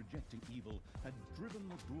dwarf-rejecting evil had driven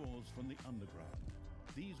the dwarves from the underground.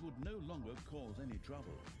 These would no longer cause any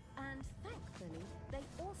trouble. And thankfully,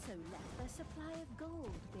 they also left their supply of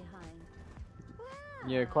gold behind.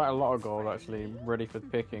 Yeah, quite a lot of gold actually, ready for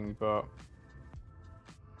picking, but...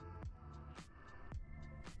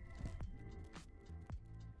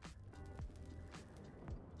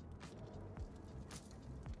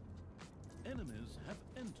 Enemies have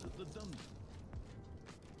entered the dungeon.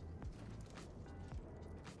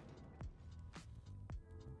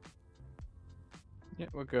 Yeah,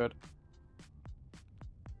 we're good.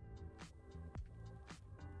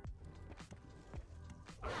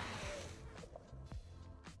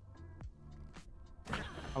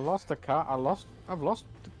 I lost a car. I've lost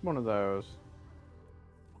one of those.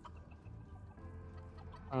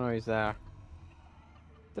 Oh, he's there.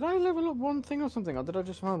 Did I level up one thing or something, or did I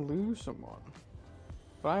just want to lose someone?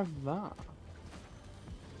 But I have that.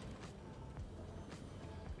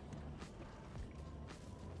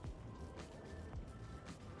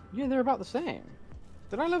 Yeah, they're about the same.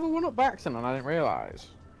 Did I level one up by accident and I didn't realise?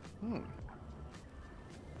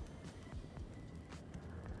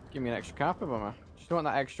 Give me an extra carpet bomber. Just want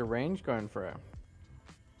that extra range going for it.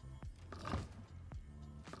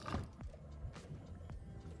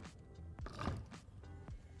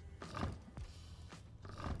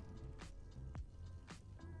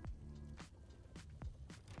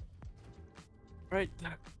 Right.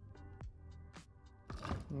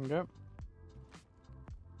 Okay.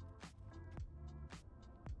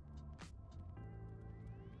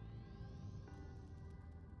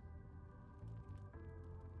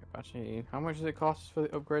 Actually, how much does it cost for the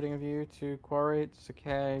upgrading of you to quarry? It's a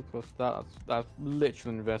K plus that's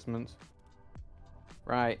literal investments.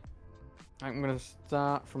 Right. I'm gonna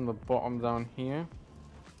start from the bottom down here.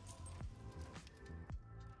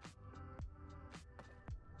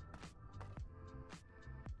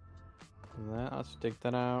 There, let's dig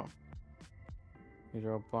that out. You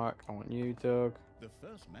draw back. I want you, Doug. The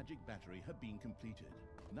first magic battery had been completed.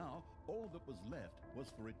 Now, all that was left was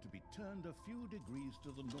for it to be turned a few degrees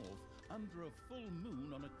to the north under a full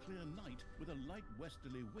moon on a clear night with a light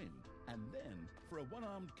westerly wind, and then for a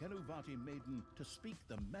one-armed Kenuvati maiden to speak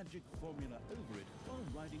the magic formula over it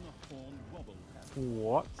while riding a horned wobble paddle.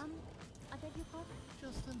 What? I beg your pardon?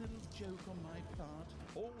 Just a little joke on my part.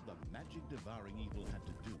 All the magic devouring evil had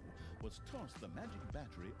to do was toss the magic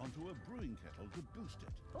battery onto a brewing kettle to boost it.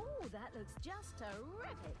 Oh, that looks just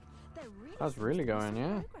terrific. That's really going,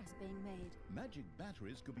 yeah. Progress being made. Magic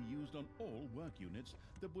batteries could be used on all work units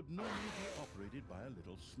that would normally be operated by a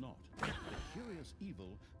little snot. The curious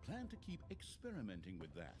evil planned to keep experimenting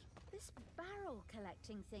with that. This barrel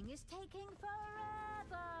collecting thing is taking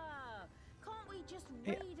forever. Can't we just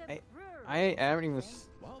read a brewery? I haven't even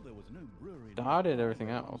While there was no brewery started everything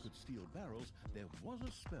where one else. could steal barrels, there was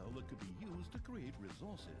a spell that could be used to create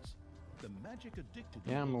resources. The magic addicted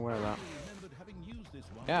Yeah, I'm aware of that. remembered having used this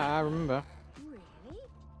one. Yeah, I remember. Really?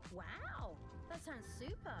 Wow, that sounds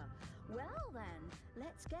super. Well then,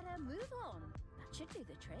 let's get a move on. That should do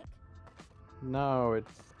the trick. No,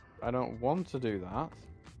 I don't want to do that.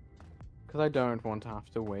 Because I don't want to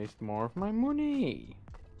have to waste more of my money.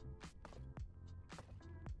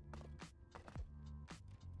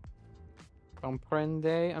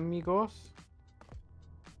 Comprende, amigos?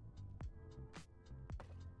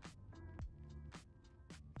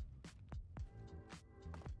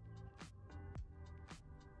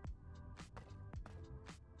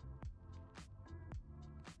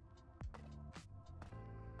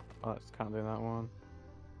 Oh, can't do that one.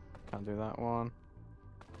 Can't do that one.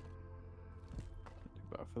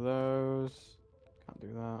 Do both of those. Can't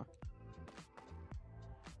do that.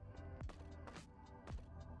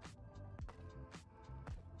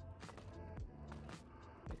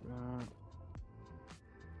 Take that.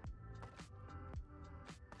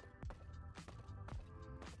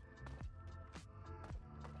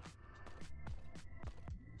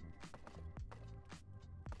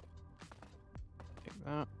 Take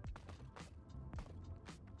that.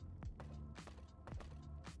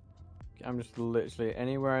 I'm just literally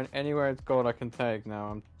anywhere it's gold I can take now.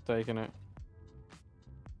 I'm taking it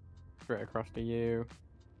straight across to you.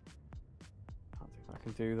 I don't think I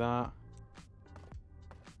can do that.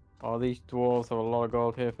 Oh, these dwarves have a lot of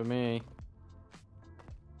gold here for me.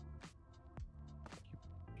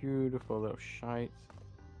 You beautiful little shites.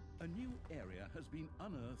 A new area has been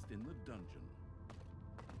unearthed in the dungeon.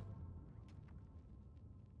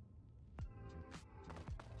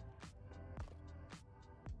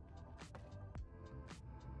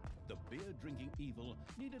 The beer-drinking evil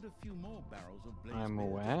needed a few more barrels of blaze I'm beer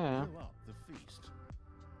to aware. blow up the feast.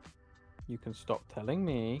 You can stop telling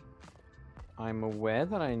me. I'm aware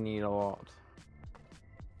that I need a lot.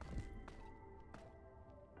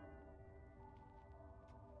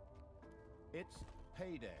 It's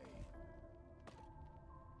payday.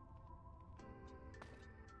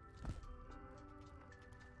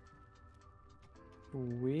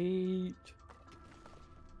 Sweet.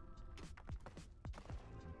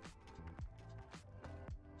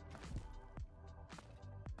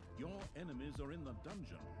 Your enemies are in the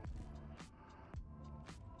dungeon.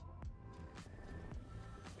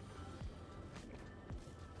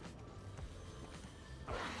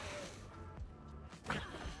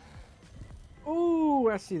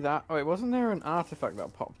 I see that? Oh, wait, wasn't there an artifact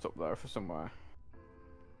that popped up there for somewhere?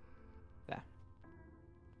 There.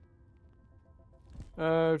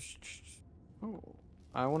 Oh,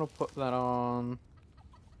 I want to put that on.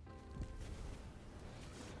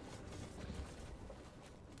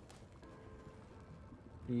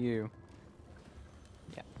 You.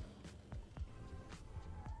 Yeah.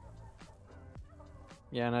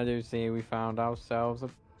 Yeah, and I do see we found ourselves a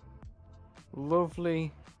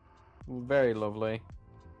lovely, very lovely,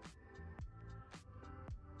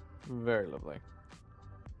 very lovely.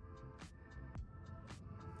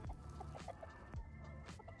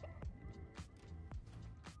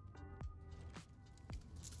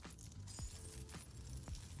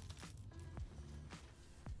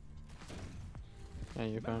 There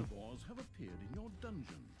you go. Manivores have appeared in your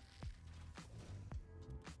dungeon.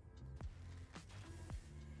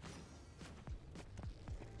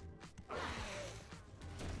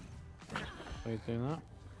 Please do that.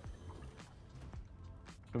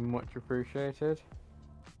 So much appreciated.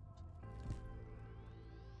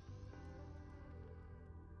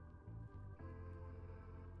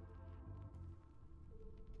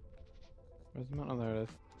 Where's the mount? Oh, there it is.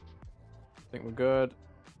 I think we're good.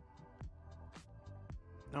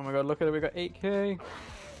 Oh my god, look at it, we got 8k.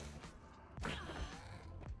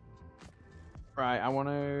 Right, I want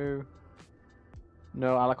to...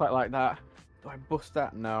 No, I quite like that. Do I bust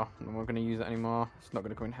that? No, I'm not going to use it anymore. It's not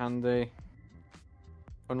going to come in handy.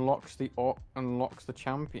 Unlocks the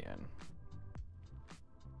champion.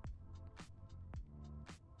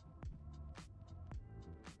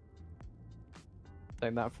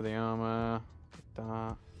 Take that for the armor. Take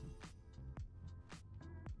that.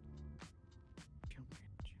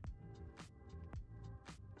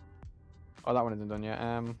 Oh, that one isn't done yet.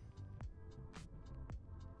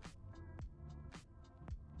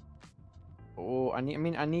 Oh, I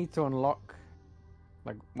need to unlock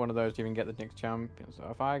like one of those to even get the next champion. So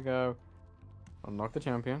if I go unlock the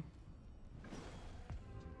champion,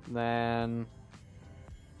 then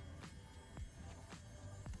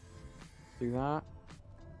do that.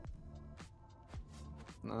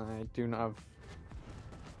 I do not have.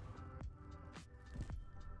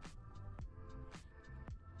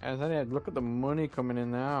 As I said, look at the money coming in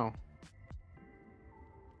now.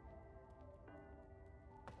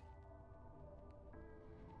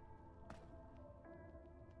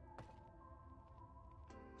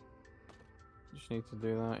 Just need to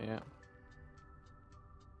do that, yeah.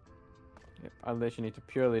 Yep, I literally need to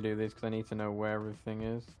purely do this because I need to know where everything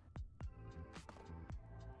is.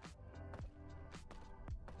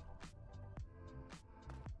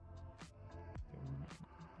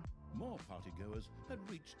 More partygoers had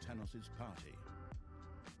reached Tanos' party.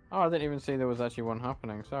 Oh, I didn't even see there was actually one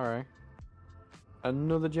happening, sorry.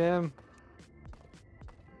 Another gem.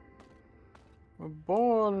 We're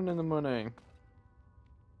balling in the money.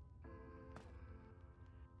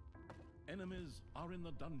 Enemies are in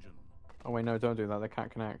the dungeon. Oh wait, no, don't do that, they can't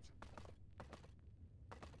connect.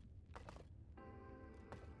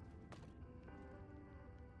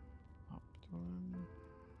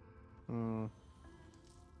 Hmm.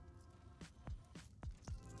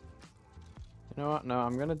 You know what? No,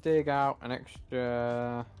 I'm gonna dig out an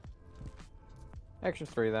extra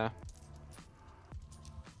 3 there.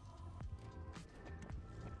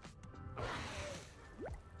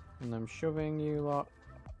 And I'm shoving you lot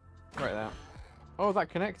right there. Oh, that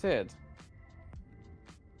connected.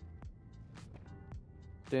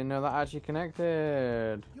 Didn't know that actually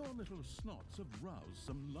connected. Your little snots have roused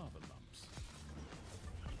some lava lumps.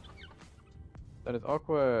 That is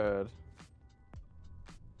awkward.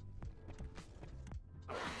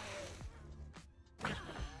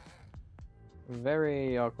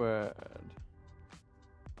 Very awkward.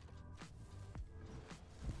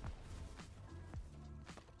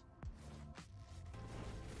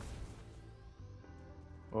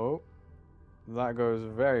 Oh, that goes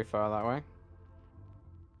very far that way.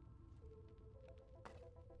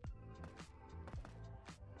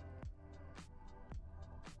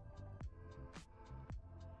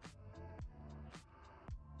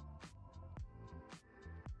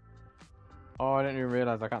 Oh, I didn't even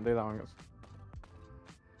realize I can't do that one.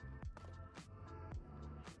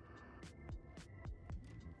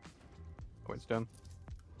 Oh, it's done.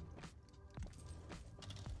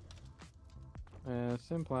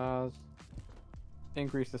 Simple as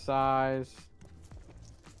increase the size.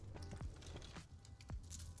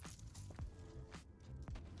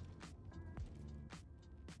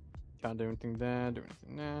 Can't do anything there, do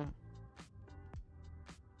anything there.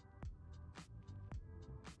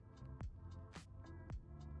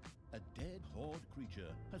 A dead Horde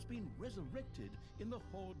creature has been resurrected in the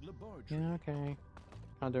Horde laboratory. Yeah, okay.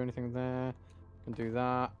 Can't do anything there. Can do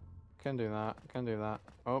that. Can do that. Can do that.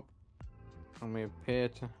 Oh. And we appear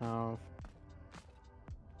to have a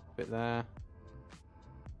bit there.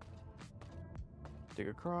 Dig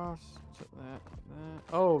across. Set that there.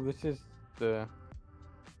 Oh, this is the...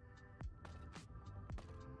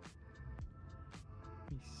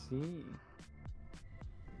 see.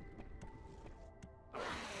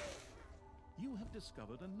 You have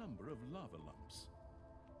discovered a number of lava lumps.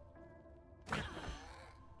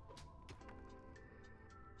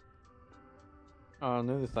 Oh, on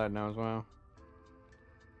the other side now as well.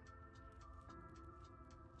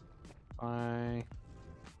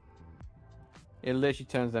 It literally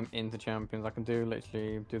turns them into champions. I can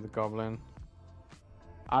literally do the goblin.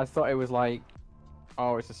 I thought it was like,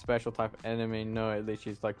 oh, it's a special type of enemy. No, it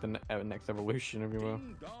literally is like the next evolution, if you will.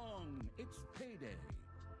 Ding dong! It's payday.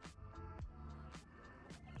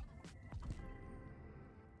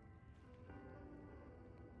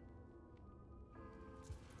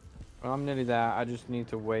 Well, I'm nearly there. I just need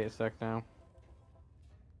to wait a sec now.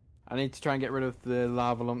 I need to try and get rid of the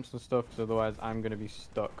lava lumps and stuff, because otherwise I'm going to be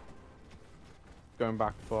stuck. Going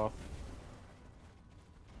back and forth.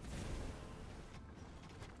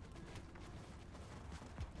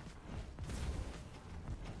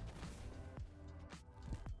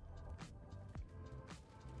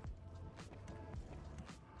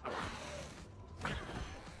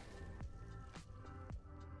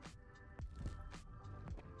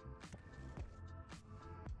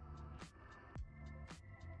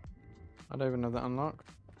 I don't even know that unlocked.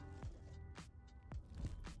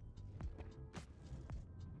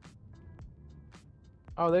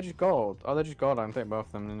 Oh, they're just gold. Oh, they're just gold. I can take both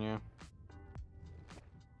of them then, yeah.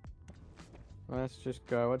 Let's just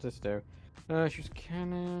go. What's this do? She's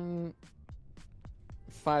cannon.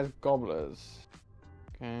 5 gobblers.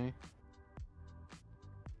 Okay.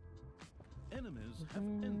 Enemies have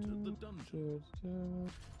entered the dungeon.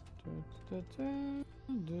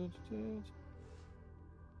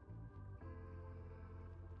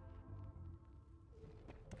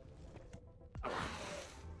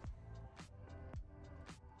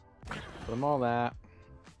 Put them all there.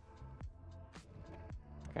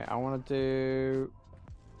 Okay, I want to do...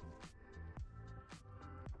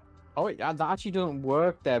 Oh, that actually doesn't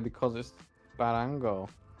work there because it's bad angle.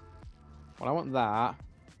 Well, I want that.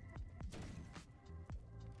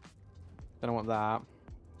 Then I want that.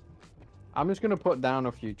 I'm just going to put down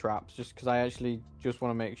a few traps just because I actually just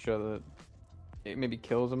want to make sure that it maybe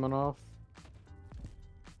kills them enough.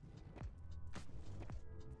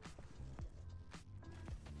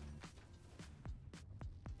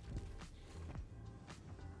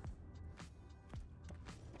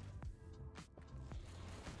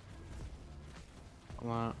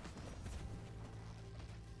 That.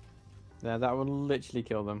 Yeah, that would literally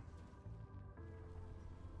kill them.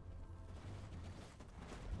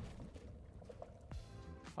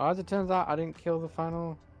 Oh, as it turns out, I didn't kill the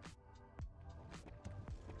final.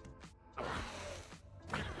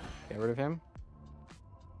 Get rid of him.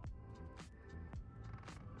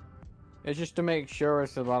 It's just to make sure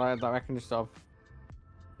so that I can just sort of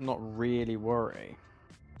not really worry.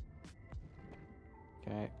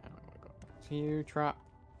 Okay. You trap,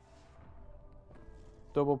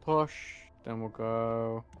 double push, then we'll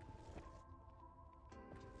go.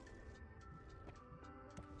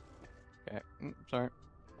 Okay, sorry.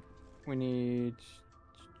 We need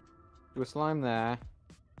do a slime there,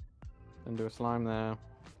 then do a slime there.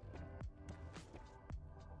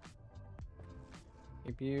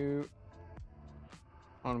 Keep you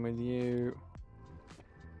on with you.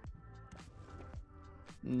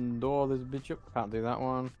 Door this bitch up. Can't do that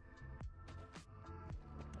one.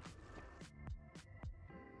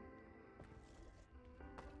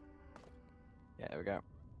 Yeah, there we go.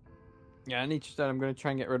 Yeah, I need to start. I'm going to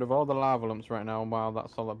try and get rid of all the lava lumps right now while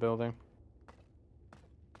that's all that building.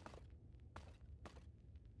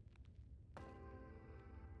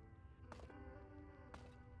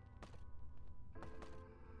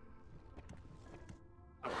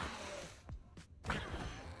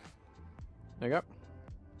 There you go.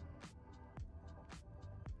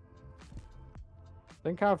 I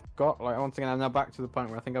think I've got, like, once again, I'm now back to the point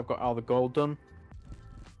where I think I've got all the gold done.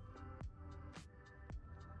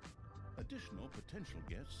 Additional potential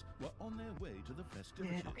guests were on their way to the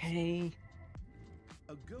festivities. Yeah, okay.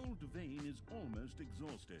 A gold vein is almost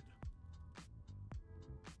exhausted.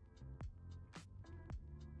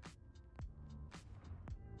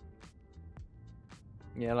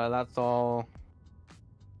 Yeah, like that's all.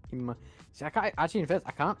 See, I can't actually. In fact,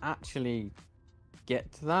 I can't actually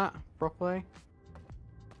get to that properly.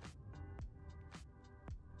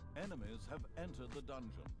 Enemies have entered the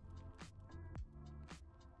dungeon.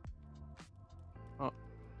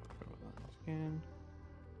 second.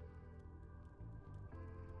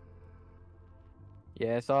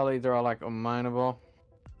 Yeah, it's all either are like unmineable.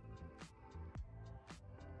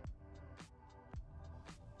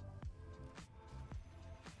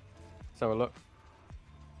 So look.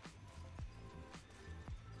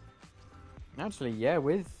 Actually, yeah,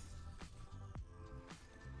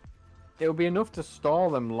 it'll be enough to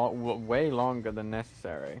stall them way longer than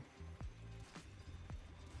necessary.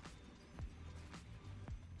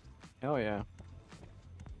 Hell yeah.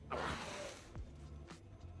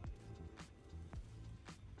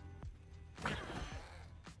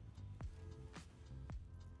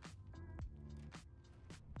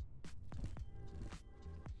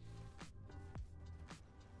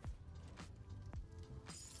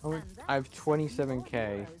 Oh, I have 27k.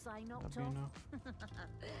 That'd be enough.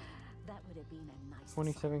 That would have been a nice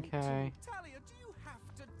 27k. Thalya, do you have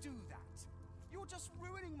to do that? You're just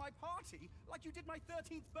ruining my party like you did my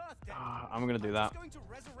 13th birthday. I'm gonna do that. I'm just going to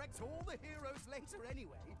resurrect all the heroes later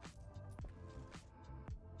anyway.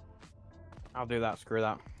 I'll do that. Screw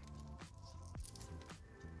that.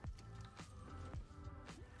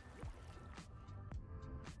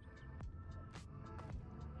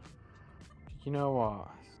 You know what?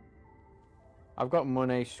 I've got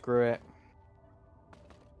money. Screw it.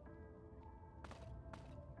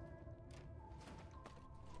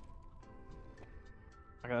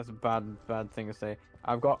 Okay, that's a bad thing to say.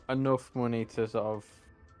 I've got enough money to sort of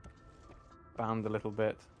bound a little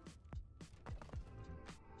bit.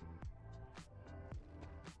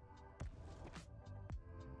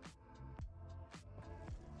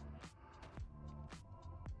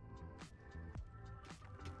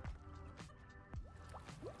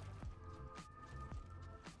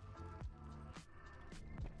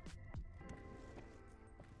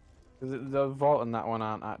 The vault and that one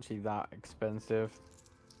aren't actually that expensive.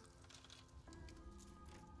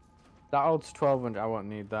 That old's 1200. I won't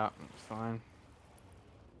need that. It's fine.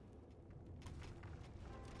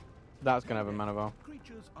 That's gonna have a manivore.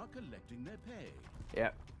 Creatures are collecting their pay.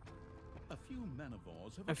 Yep. A few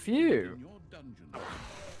manivores have A appeared few? in your dungeon.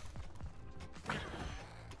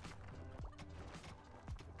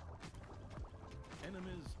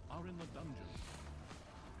 Enemies are in the dungeon.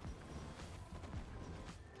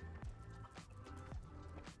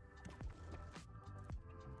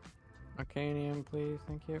 Arcanium, please.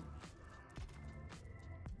 Thank you.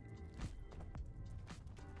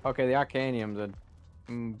 Okay, the Arcaniums are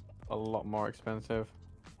a lot more expensive.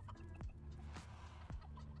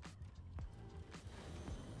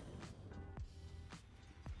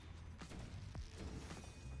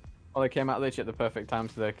 Oh, they came out literally at the perfect time,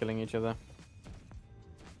 so they're killing each other.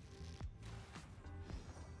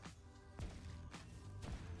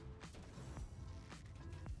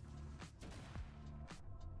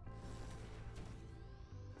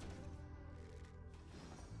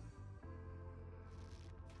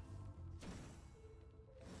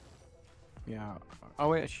 Yeah. Oh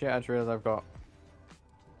wait, shit! I just realized I've got.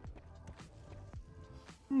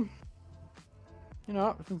 You know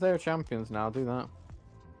what? Since they're champions now, I'll do that.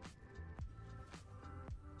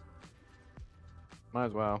 Might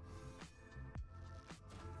as well.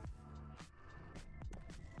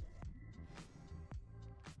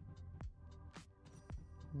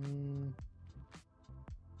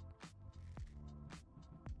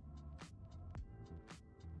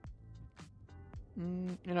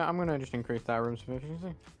 You know, I'm gonna just increase that room's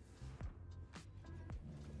efficiency.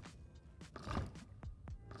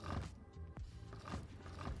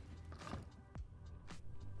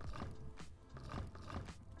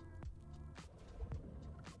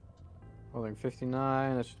 Holding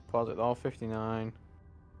 59. Let's just deposit all 59.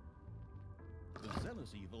 The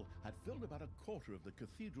zealous evil had filled about a quarter of the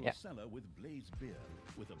cathedral cellar with blazed beer.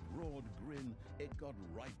 With a broad grin, it got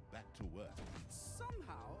right back to work.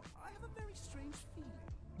 Somehow, I have a very strange feeling.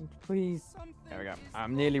 Please. Something There we go. is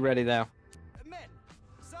I'm nearly ready there. Men,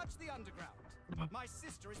 search the underground. My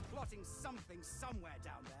sister is plotting something somewhere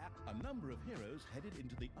down there. A number of heroes headed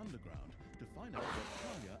into the underground to find out what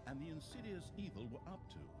Thalya and the insidious evil were up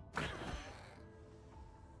to.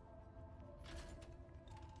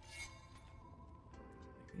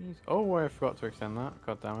 Oh, I forgot to extend that.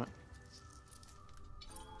 God damn it.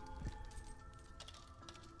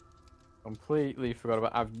 Completely forgot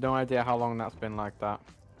about. I've no idea how long that's been like that.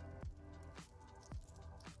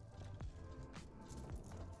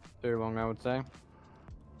 Too long, I would say.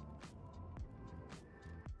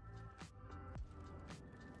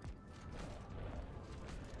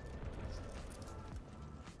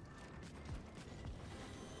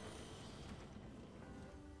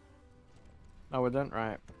 No, we don't.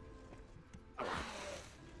 Right.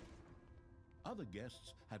 Other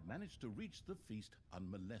guests had managed to reach the feast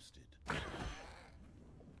unmolested.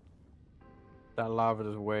 That lava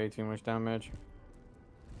does way too much damage.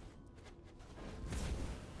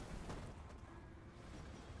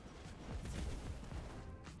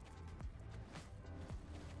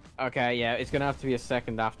 Okay, yeah, it's gonna have to be a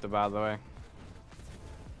second after, by the way.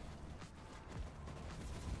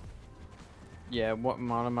 Yeah,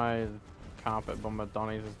 one of my carpet bomber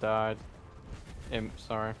Donnies has died. Imp,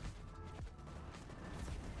 sorry.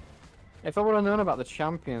 If I would have known about the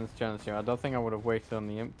champions chance here, I don't think I would have waited on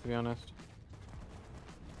the imp, to be honest.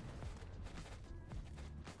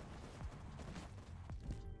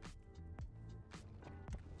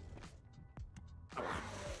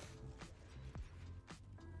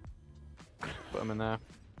 Put them in there.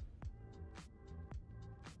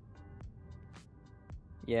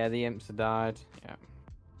 Yeah, the imps have died. Yeah.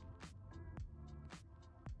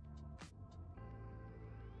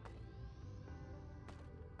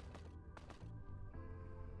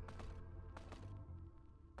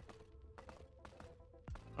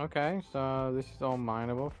 Okay, so this is all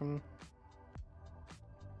mineable from...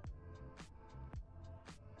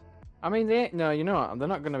 I mean, no, you know what? They're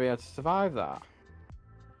not going to be able to survive that.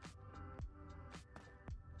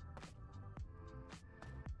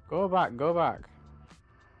 Go back, go back.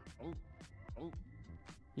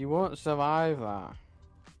 You won't survive that.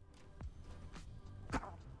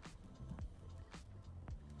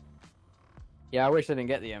 Yeah, I wish I didn't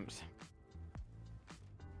get the imps.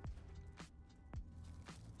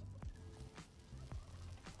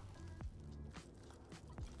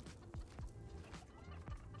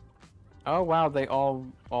 Oh wow, they all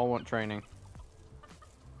want training.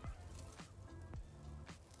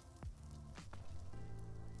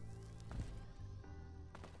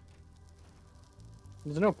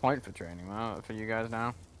 There's no point for training for you guys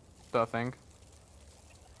now, don't think.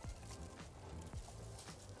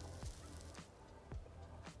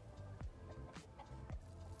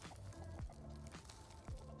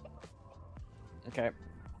 Okay,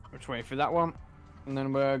 let's wait for that one, and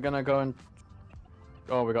then we're gonna go and...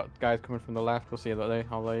 Oh, we got guys coming from the left. We'll see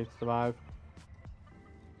how they survive.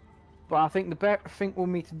 But I think the best thing we'll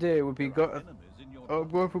need to do would be go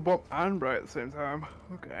for Bob and Bright at the same time.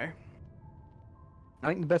 Okay. I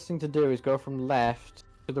think the best thing to do is go from left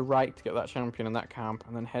to the right to get that champion in that camp,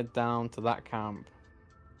 and then head down to that camp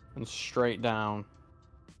and straight down.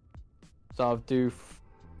 So I'll do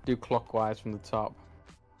clockwise from the top.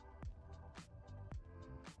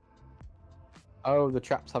 Oh, the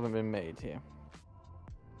traps haven't been made here.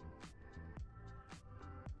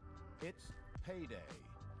 It's payday.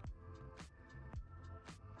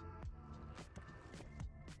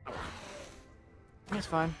 That's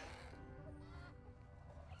fine.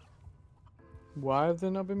 Why have they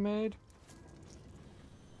not been made?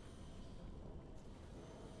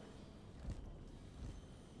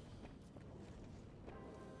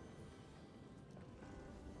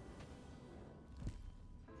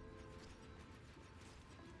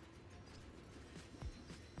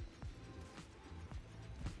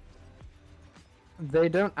 They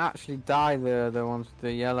don't actually die, the ones with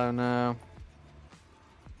the yellow, no.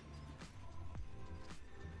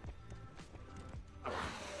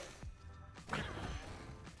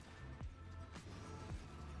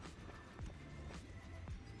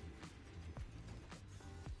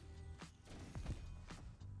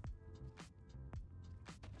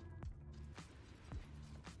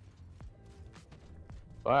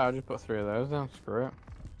 Well, I'll just put 3 of those down, screw it.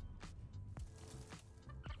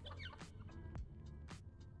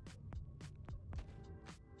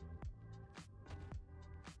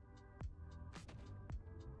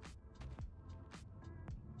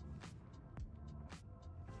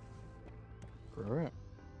 Screw it.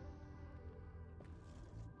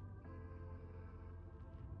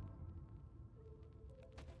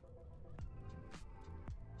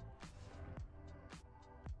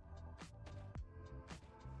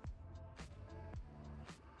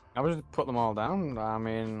 I would just put them all down. I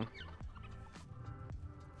mean...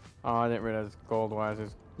 Oh, I didn't realize gold-wise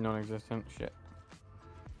is non-existent. Shit.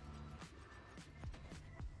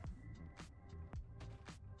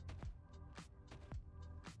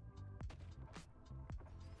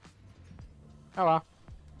 Oh well.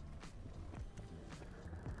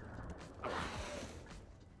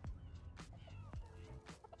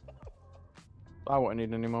 I won't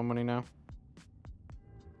need any more money now.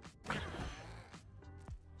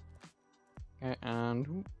 Okay,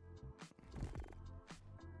 and...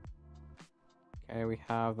 Okay, we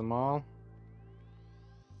have them all.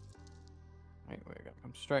 Wait, we're gonna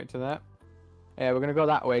come straight to that. Yeah, we're gonna go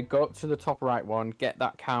that way, go up to the top right one, get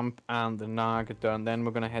that camp and the Naga done, then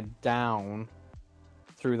we're gonna head down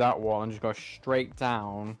through that wall and just go straight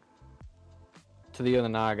down to the other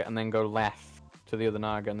Naga, and then go left to the other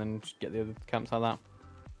Naga, and then just get the other camps like that.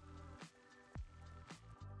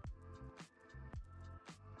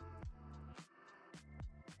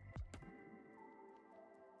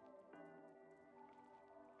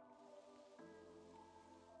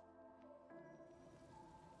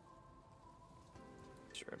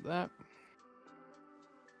 Sure of that.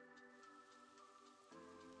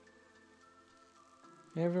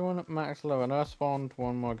 Everyone at max level. And I spawned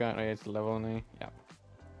one more guy at 8 level, and he, yeah.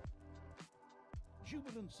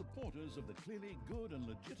 Jubilant supporters of the clearly good and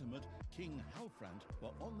legitimate King Halfrant were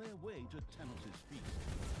on their way to Tanos' feast.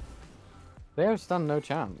 They have stand no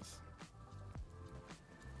chance.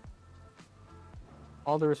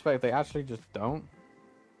 All due respect, they actually just don't.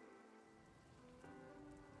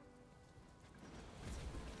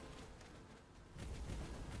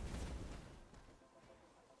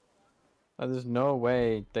 There's no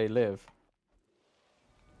way they live.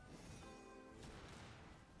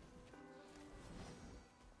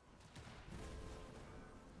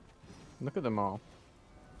 Look at them all.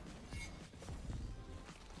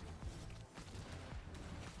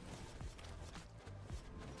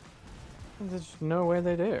 There's no way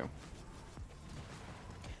they do.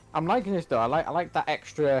 I'm liking this though. I like that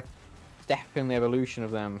extra step in the evolution of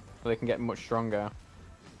them, so they can get much stronger.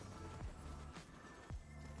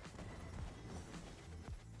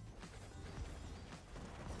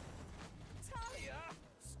 Thalya,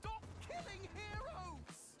 stop killing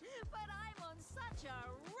heroes! But I'm on such a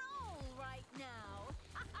roll right now.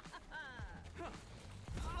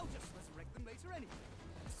 I'll just resurrect them later anyway.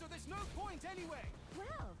 So there's no point anyway.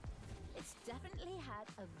 Well, it's definitely had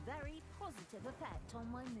a very positive effect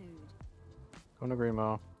on my mood. Couldn't agree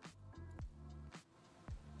more.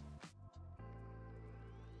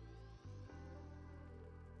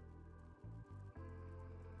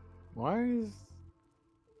 Why is...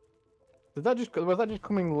 was that just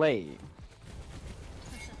coming late?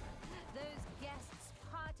 Those guests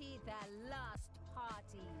partied their last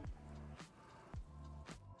party.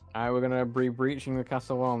 Alright, we're gonna be breaching the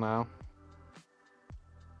castle wall now.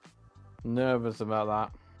 Nervous about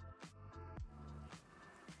that.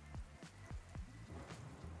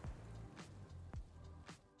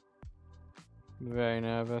 Very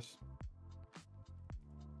nervous.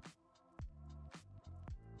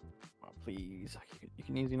 Oh, please, you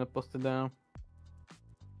can easily enough bust it down.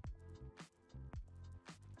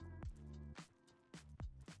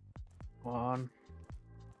 One.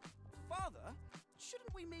 Father,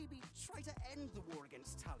 shouldn't we maybe try to end the war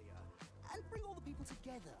against Thalya and bring all the people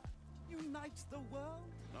together? Unite the world?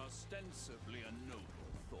 Ostensibly a noble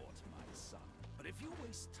thought, my son. But if you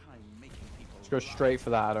waste time making people... Just go straight for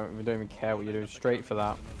that. I don't even care what you do. Straight for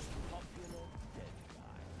that.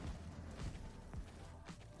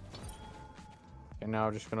 Okay, now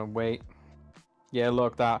I'm just gonna wait. Yeah,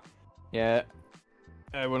 look that. Yeah,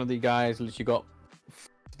 one of the guys literally got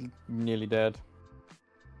nearly dead.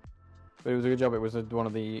 But it was a good job. It was one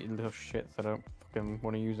of the little shits I don't fucking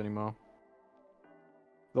want to use anymore.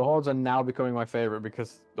 The hordes are now becoming my favorite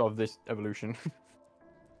because of this evolution.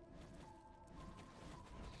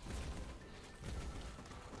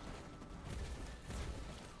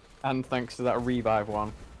 And thanks to that revive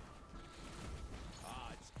one.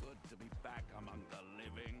 Ah, it's good to be back among the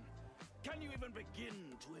living. Can you even begin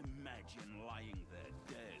to imagine lying there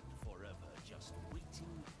dead forever, just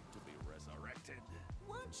waiting to be resurrected?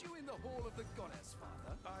 Weren't you in the Hall of the Goddess,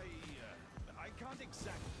 Father? I can't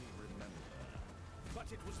exactly remember,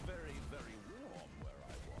 but it was very, very warm where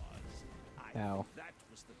I was. I Ow. think that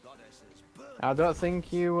was the goddess's birth. I don't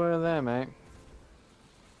think you were there, mate.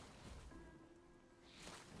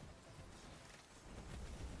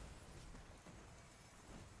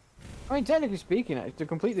 I mean, technically speaking, to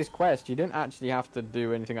complete this quest, you didn't actually have to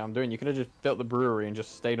do anything I'm doing. You could have just built the brewery and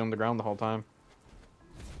just stayed underground the whole time.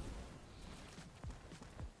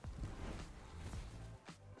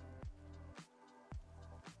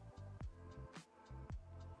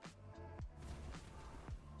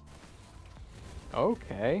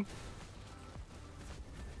 Okay.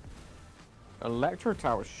 Electro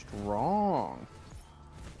Tower strong.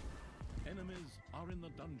 Enemies are in the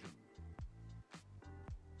dungeon.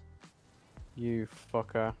 You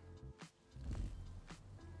fucker.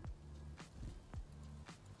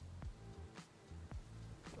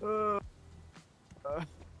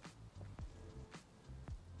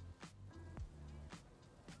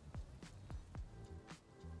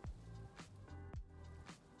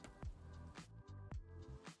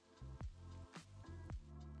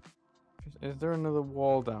 Is there another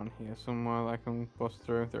wall down here somewhere that I can bust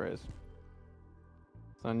through? There is.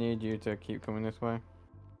 So I need you to keep coming this way.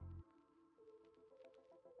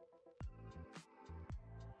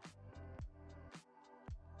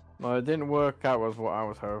 Well, it didn't work out as what I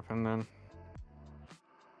was hoping then.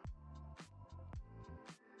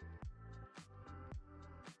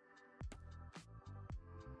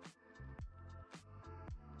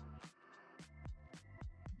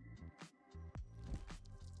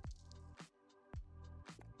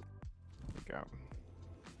 Go.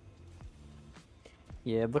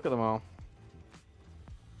 Yeah, look at them all.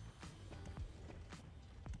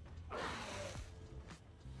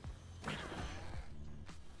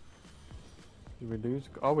 Did we lose?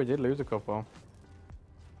 Oh, we did lose a couple.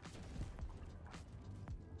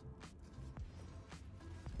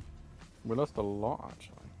 We lost a lot,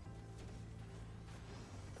 actually.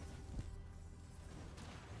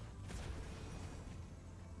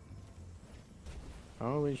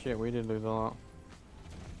 Holy shit, we did lose a lot.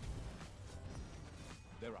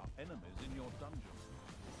 There are enemies in your dungeon.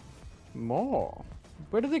 More?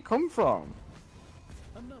 Where did they come from?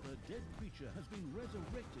 Another dead creature has been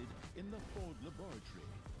resurrected in the Ford laboratory.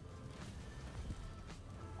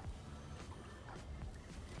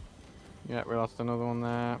 Yeah, we lost another one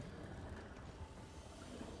there.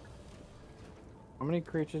 How many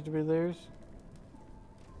creatures did we lose?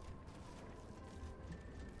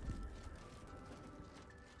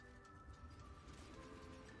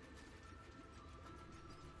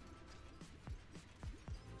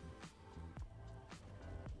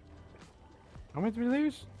 How many did we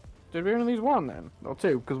lose? Did we only lose one then? Or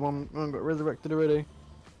two, because one got resurrected already.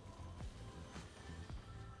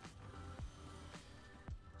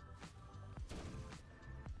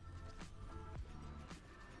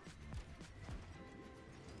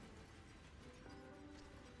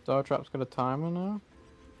 Star Trap's got a timer now.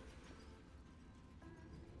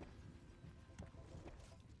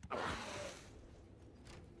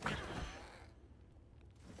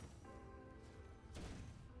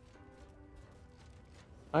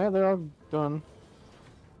 Oh yeah, they're all done.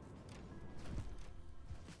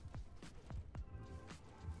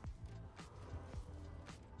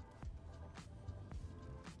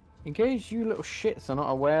 In case you little shits are not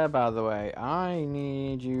aware, by the way, I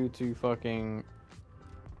need you to fucking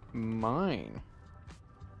mine.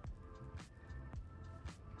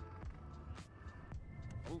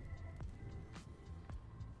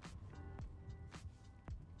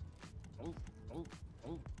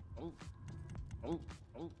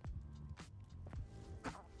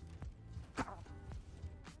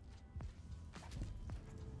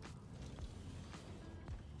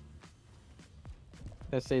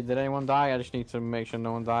 Let's see, did anyone die? I just need to make sure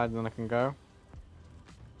no one died, then I can go.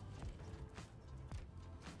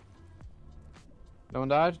 No one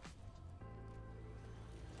died?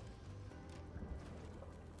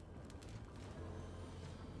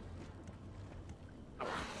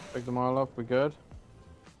 Pick them all up, we good?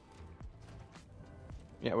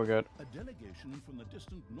 Yeah, we're good. A delegation from the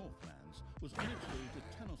distant Northlands was on its way to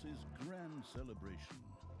Tanos's grand celebration.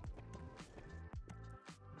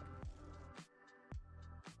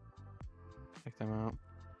 Check them out.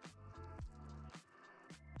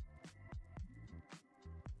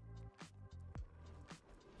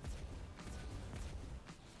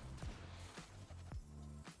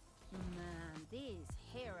 Man, these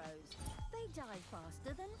heroes, they die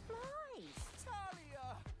faster than flies.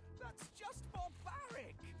 Thalia! That's just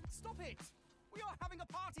barbaric! Stop it! We are having a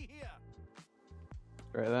party here!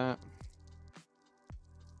 Right that.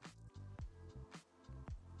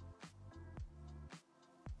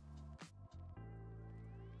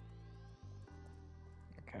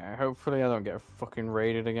 Okay, hopefully I don't get fucking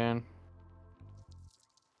raided again.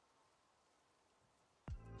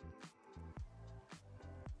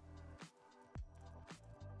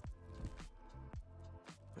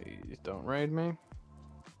 Please don't raid me.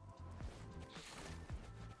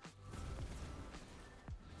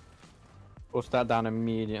 Bust that down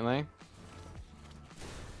immediately.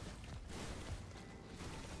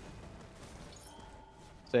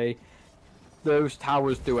 See, those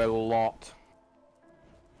towers do a lot.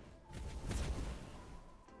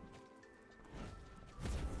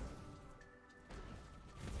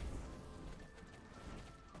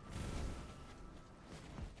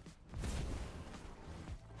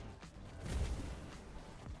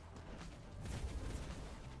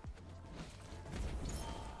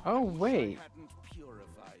 Oh wait,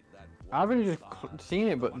 I've only just seen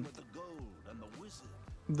it, but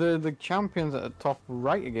the champion's at the top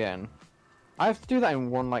right again. I have to do that in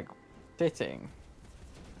one like sitting.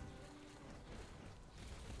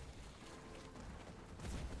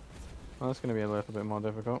 Well, that's going to be a little bit more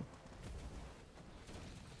difficult.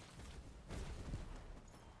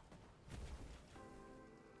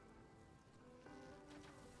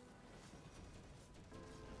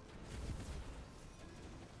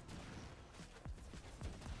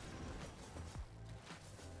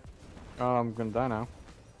 Oh, I'm gonna die now.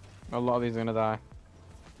 A lot of these are gonna die.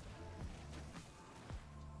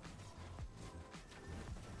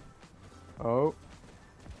 Oh.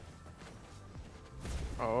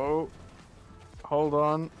 Oh. Hold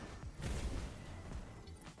on.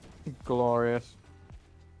 Glorious.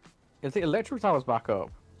 Is the electrical towers back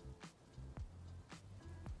up?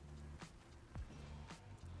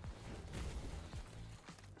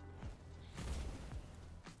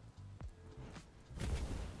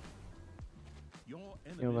 Your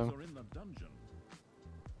Kill them. enemies are in the dungeon.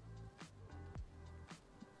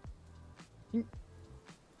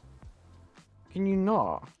 Can you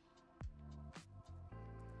not?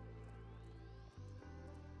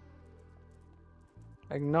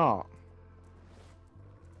 Like not.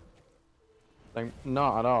 Like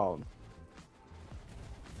not at all.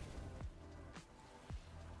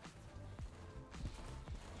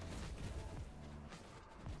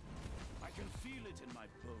 I can feel it in my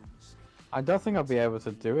bones. I don't think I'll be able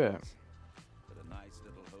to do it. But a nice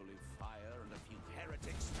little holy fire and a few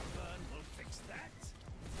heretics to burn will fix that.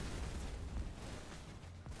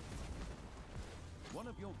 One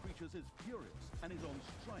of your creatures is furious and is on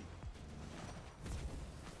strike.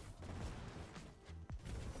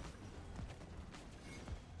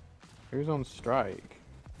 Who's on strike?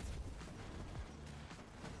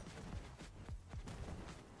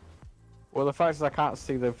 Well, the fact that I can't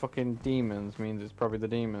see the fucking demons means it's probably the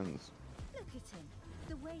demons. Look at him.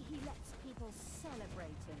 The way he lets people celebrate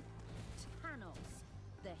him. Tanos,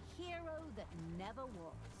 the hero that never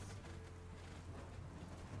was.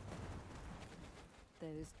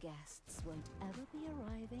 Those guests won't ever be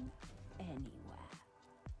arriving anywhere.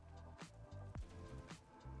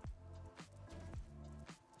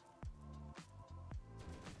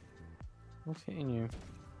 What's hitting you?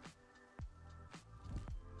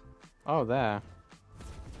 Oh, there.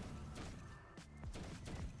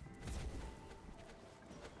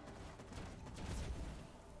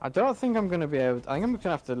 I don't think I'm gonna be able to, I think I'm gonna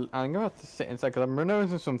have to. I'm gonna have to sit inside because I'm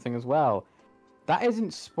noticing something as well. That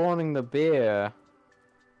isn't spawning the beer.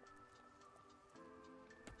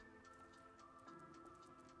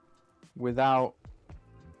 Without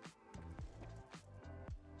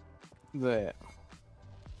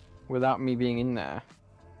me being in there.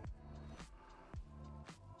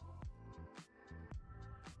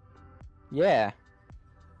 Yeah.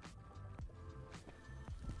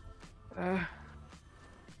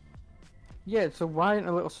 Yeah, so why isn't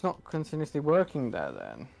a little snot continuously working there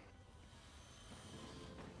then?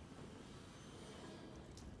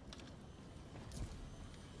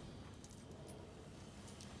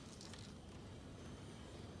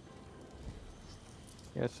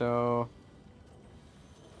 Yeah, so...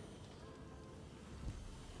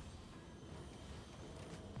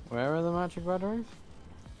 Where are the magic batteries?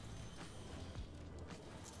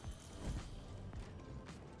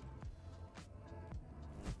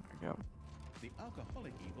 There we go. The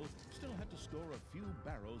alcoholic evil still had to store a few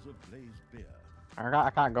barrels of glazed beer. I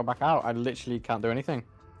can't go back out. I literally can't do anything.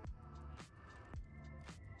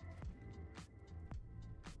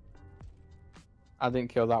 I didn't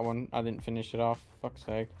kill that one. I didn't finish it off. Fuck's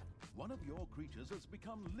sake. One of your creatures has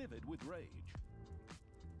become livid with rage.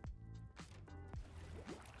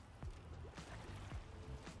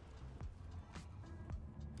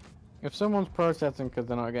 If someone's protesting because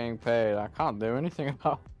they're not getting paid, I can't do anything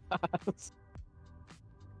about that. Because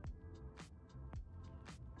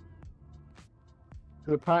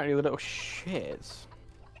apparently the little shits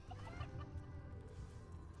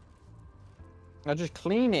are just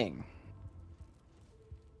cleaning.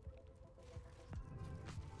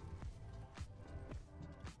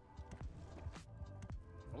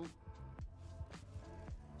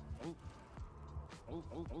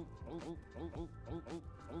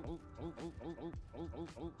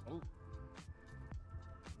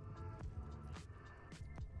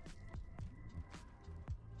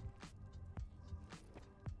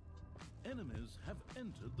 Enemies have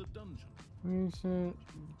entered the dungeon. Research,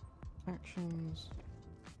 actions,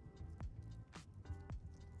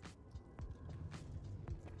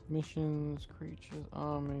 missions, creatures,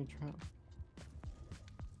 army, traps.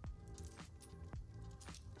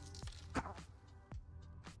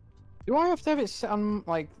 Do I have to have it set on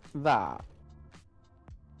like that?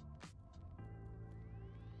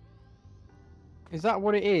 Is that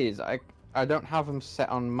what it is? I don't have them set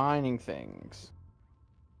on mining things.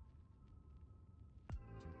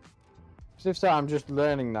 So if so, I'm just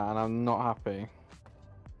learning that and I'm not happy.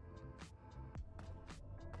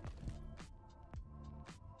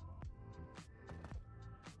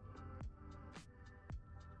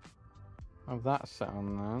 Have that set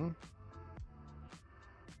on then.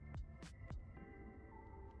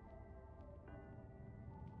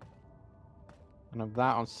 can have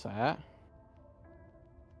that on set.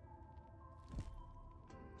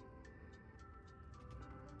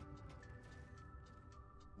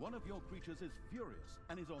 One of your creatures is furious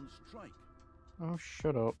and is on strike. Oh,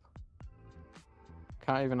 shut up.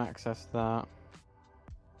 Can't even access that.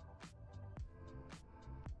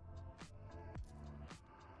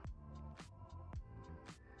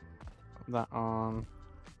 Put that on.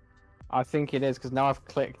 I think it is, because now I've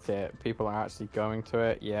clicked it, people are actually going to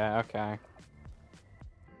it. Yeah, okay.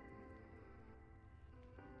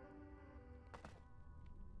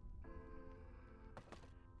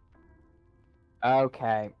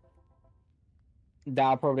 Okay.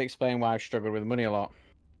 That'll probably explain why I've struggled with money a lot.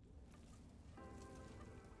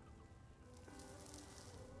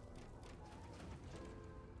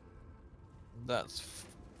 That's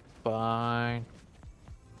fine.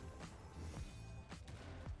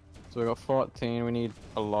 So we got 14, we need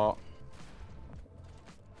a lot.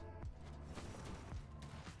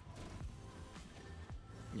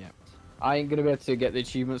 Yeah. I ain't gonna be able to get the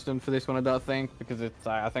achievements done for this one, I don't think, because it's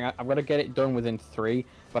I think I've got to get it done within 3,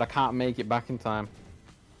 but I can't make it back in time.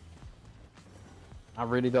 I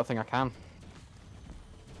really don't think I can.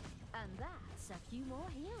 And that's a few more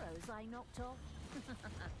heroes I knocked off.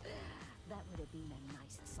 That would have been a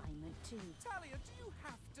nice assignment too. Thalia, do you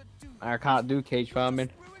have to do I can't do cage You're farming.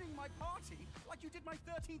 just ruining my party like you did my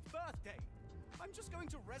 13th birthday. I'm just going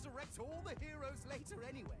to resurrect all the heroes later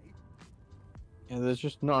anyway. Yeah, there's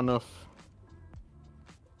just not enough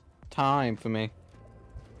time for me.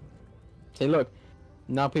 See, look,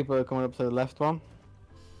 now people are coming up to the left one.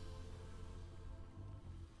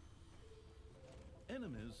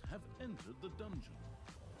 Enemies have entered the dungeon.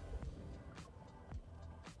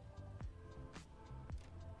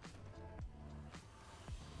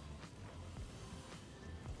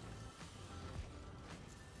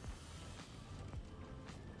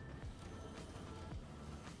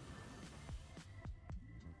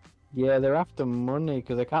 Yeah, they're after money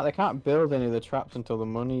because they can't build any of the traps until the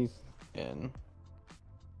money's in.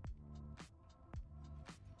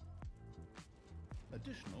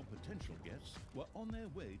 Additional potential guests were on their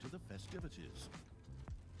way to the festivities.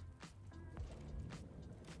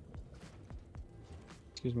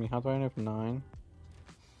 Excuse me, how do I only have 9?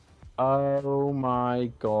 Oh my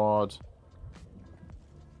god.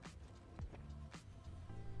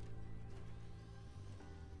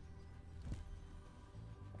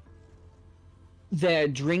 They're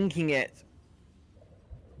drinking it.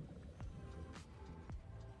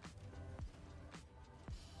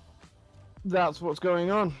 That's what's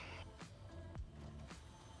going on.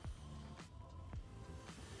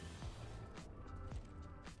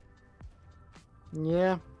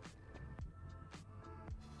 Yeah.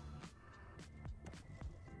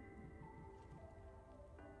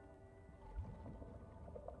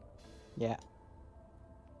 Yeah.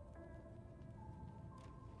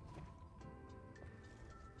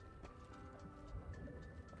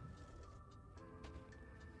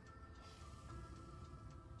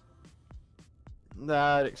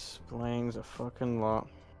 That explains a fucking lot.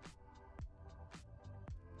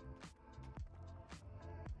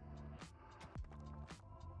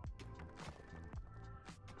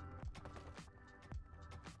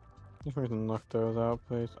 If we can knock those out,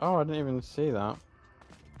 please. Oh, I didn't even see that.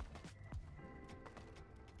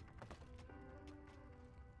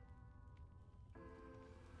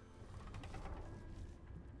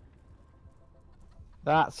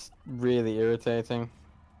 That's really irritating.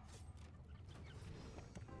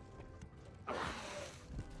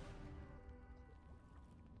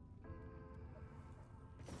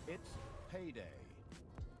 It's payday.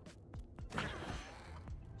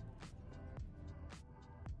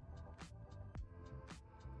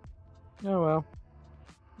 Oh well.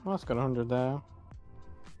 Well, that's got 100 there.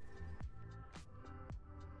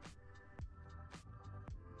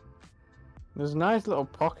 There's nice little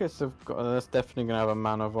pockets of. That's definitely gonna have a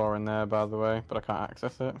man of war in there, by the way, but I can't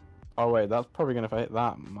access it. Oh wait, that's probably gonna, if I hit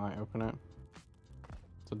that, might open it.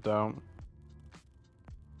 So don't.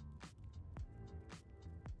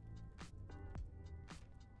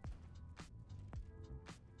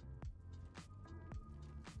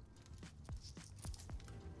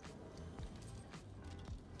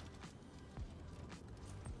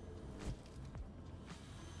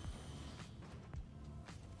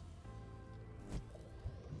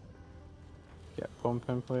 Get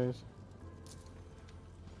pumping, please.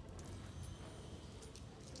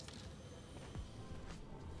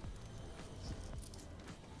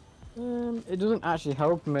 It doesn't actually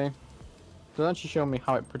help me. It doesn't actually show me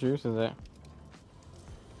how it produces it.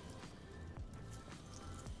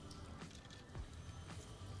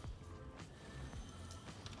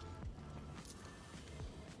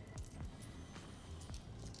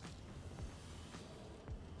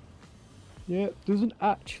 Yeah, it doesn't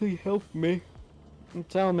actually help me.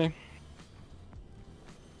 Tell me.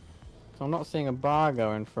 So I'm not seeing a bar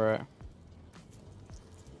going for it.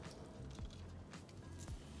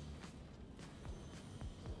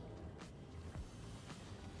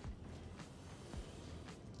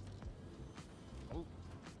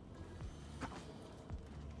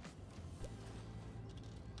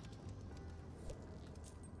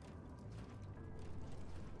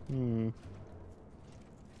 Hmm.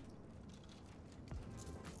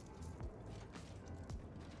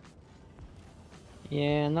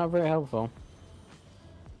 Yeah, not very helpful.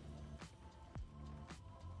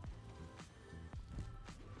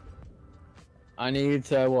 I need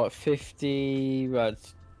what, 50,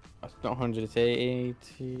 that's not 100, it's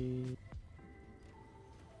 80,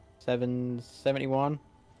 71.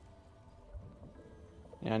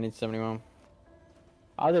 Yeah, I need 71.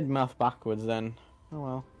 I did math backwards then. Oh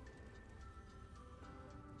well.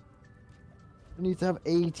 I need to have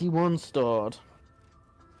 81 stored.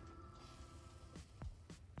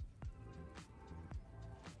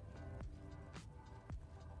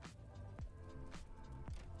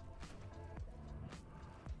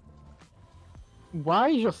 Why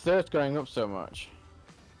is your thirst going up so much?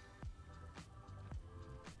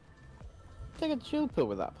 Take a chill pill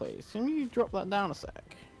with that, please. Can you drop that down a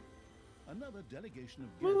sec? Another delegation of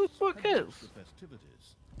Well, guests the fuck had reached is? the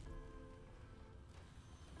festivities.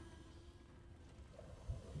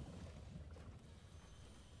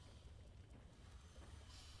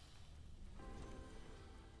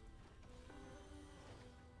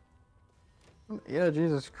 Yeah,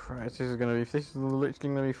 Jesus Christ, this is literally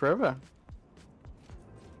gonna be forever.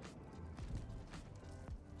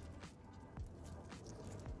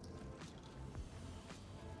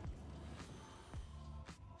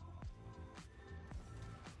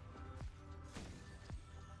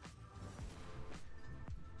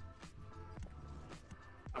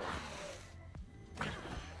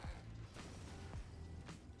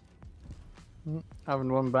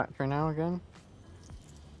 Having one battery now again.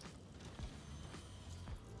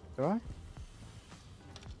 Do I?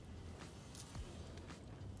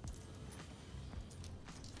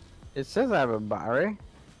 It says I have a battery.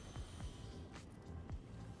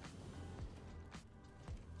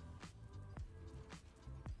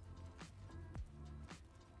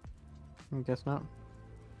 I guess not.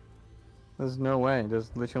 There's no way.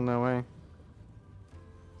 There's literally no way.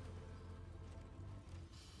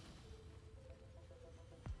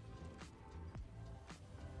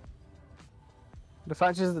 The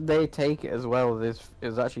fact is that they take it as well is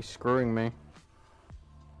actually screwing me.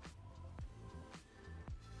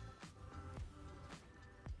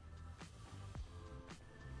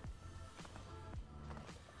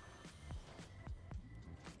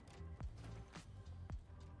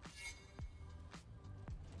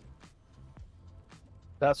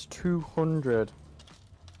 That's 200.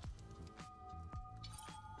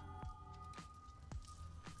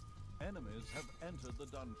 Enemies have entered the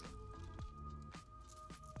dungeon.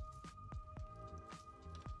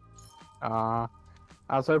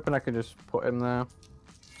 I was hoping I could just put him there.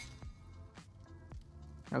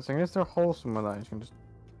 I was thinking, is there a hole somewhere that I can just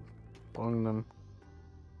bung them?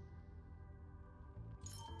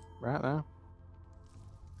 Right there.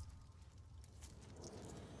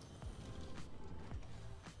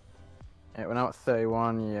 Yeah, we're now at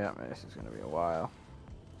 31. Yeah, this is going to be a while.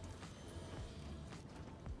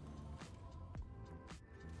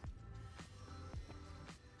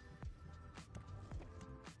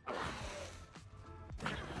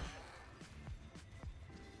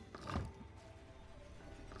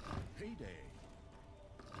 Payday.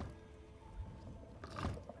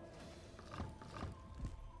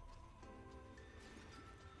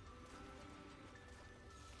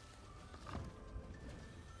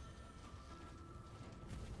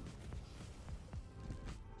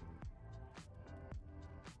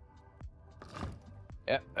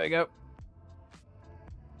 Yep, there you go.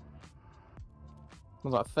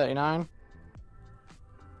 Was that 39?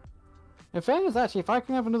 In fairness, actually, if I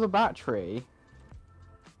can have another battery,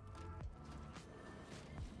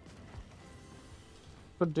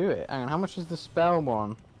 could do it. Hang on, how much is the spell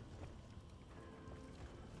one?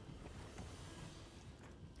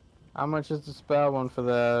 How much is the spell one for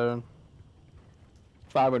the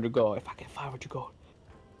 500 gold? If I get 500 gold.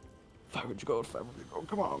 500 gold, 500 gold,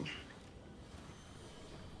 come on.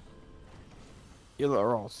 You lot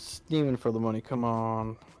are all steaming for the money, come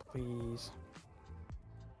on, please.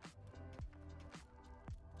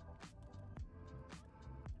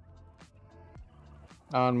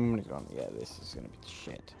 Money's gone. Yeah, this is gonna be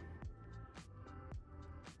shit.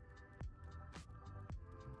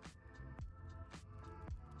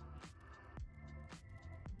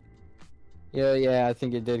 Yeah, I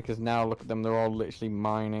think it did, because now look at them, they're all literally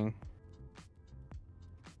mining.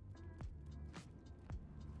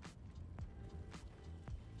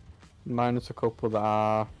 Minus a couple that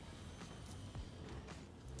are...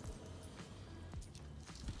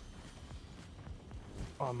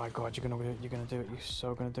 Oh my god, you're gonna do it, you're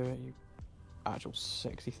so gonna do it, you actual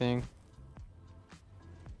sexy thing.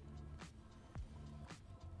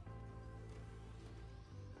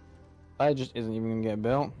 That just isn't even gonna get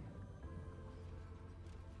built.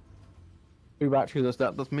 Who batteries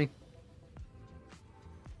that's me.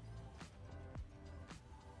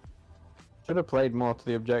 Should have played more to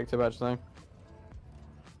the objective actually.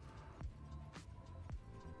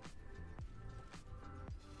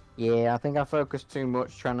 Yeah, I think I focused too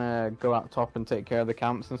much trying to go out top and take care of the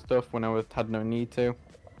camps and stuff when I had no need to.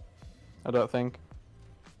 I don't think.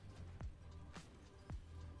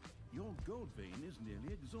 Your gold vein is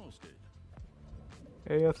nearly exhausted.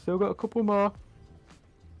 Hey, I've still got a couple more.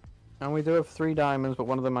 And we do have 3 diamonds, but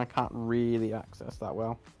one of them I can't really access that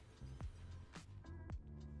well.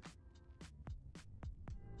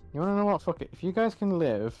 You wanna know what? Fuck it. If you guys can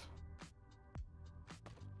live...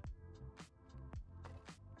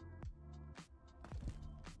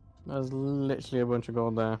 There's literally a bunch of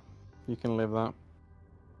gold there. You can live that.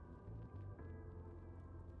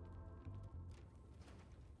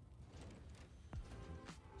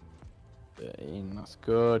 That's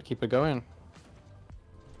good. Keep it going.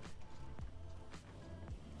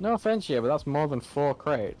 No offense here, but that's more than 4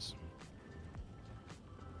 crates.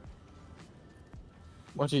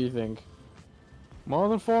 What do you think? More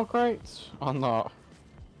than 4 crates? Or not?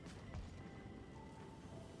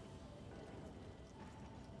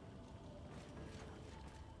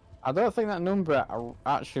 I don't think that number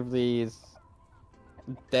actually is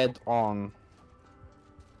dead on.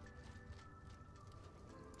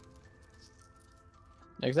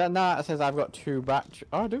 Exactly. No, it says I've got 2 batteries.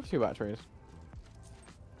 Oh, I do have 2 batteries.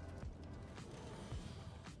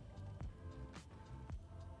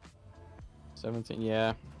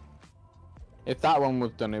 Yeah. If that one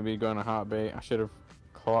was done, it'd be going a heartbeat. I should have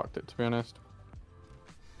clocked it, to be honest.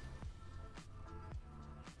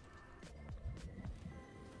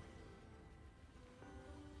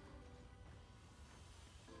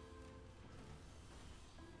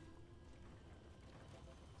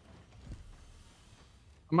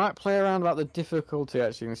 I might play around about the difficulty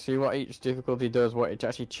actually and see what each difficulty does, what it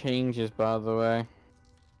actually changes, by the way.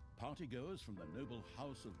 Partygoers from the noble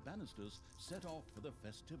house of Bannisters set off for the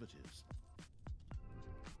festivities.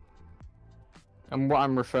 And what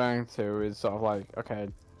I'm referring to is sort of like, okay,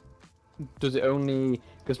 does it only...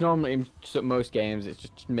 Because normally in most games it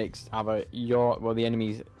just makes either the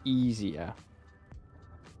enemies easier,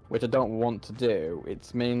 which I don't want to do.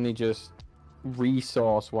 It's mainly just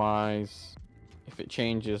resource-wise. If it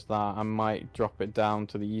changes that, I might drop it down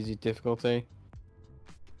to the easy difficulty.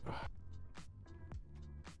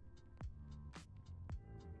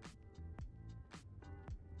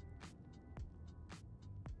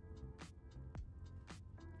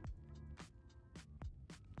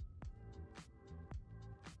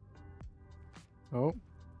 Oh.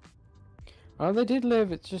 Oh, they did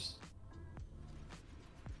live, it's just...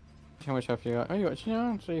 How much have you got? Oh, you actually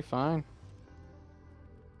are actually fine.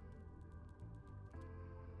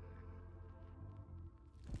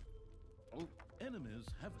 Enemies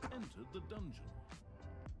have entered the dungeon.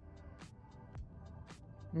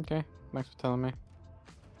 Okay, thanks for telling me.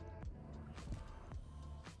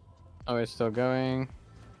 Oh, it's still going.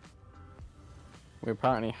 We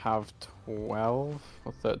apparently have 12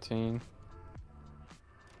 or 13.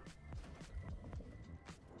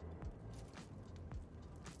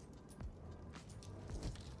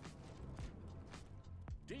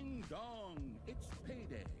 Ding dong, it's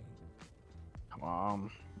payday. Come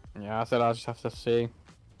on. Yeah, I said I'll just have to see.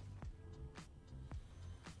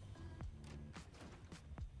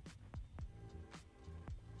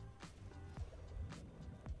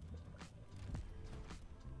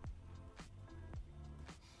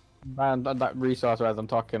 And that resource, as I'm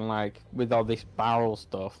talking, like, with all this barrel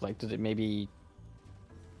stuff, like, does it maybe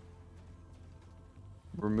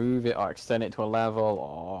remove it or extend it to a level,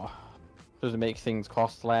 or does it make things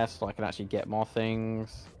cost less so I can actually get more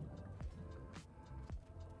things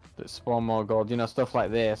that spawn more gold? You know, stuff like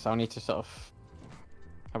this. I need to sort of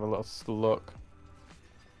have a little look.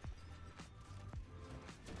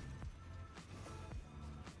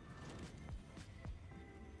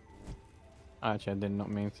 Actually, I did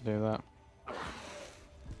not mean to do that.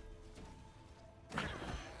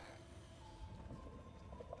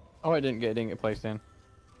 Oh, I didn't get placed in.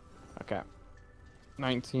 Okay.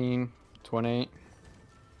 19, 20.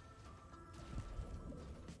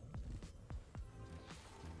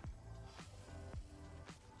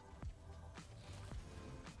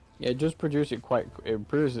 Yeah, it does produce it quite. It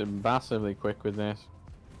produces it massively quick with this.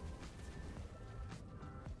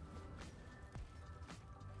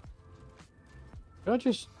 Could I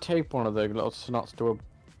just tape one of the little snots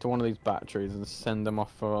to one of these batteries and send them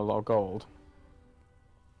off for a lot of gold?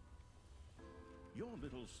 Your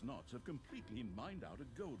little snots have completely mined out a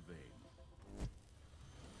gold vein.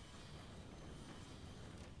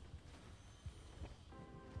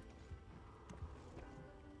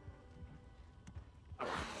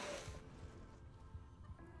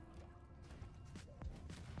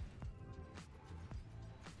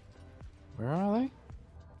 Where are they?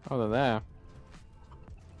 Oh, they're there.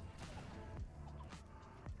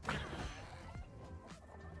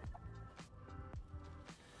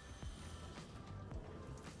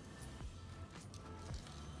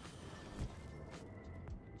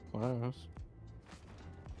 Close.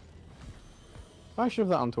 I shove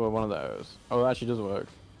that onto one of those. Oh, that actually does work.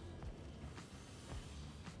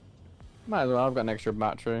 Might as well, I've got an extra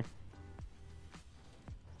battery.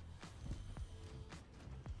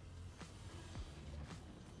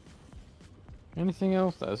 Anything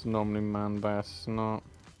else that's normally manned by a snot?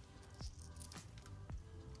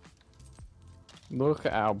 Look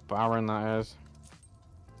at how barren that is.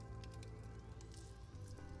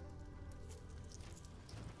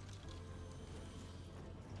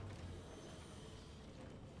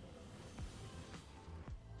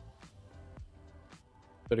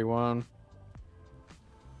 $31.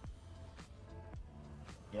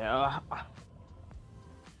 Yeah.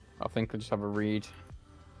 I think I'll just have a read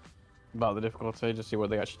about the difficulty, just see what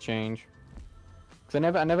they actually change. Cause I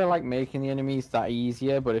never like making the enemies that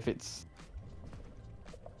easier, but if it's...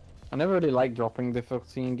 I never really like dropping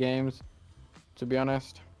difficulty in games, to be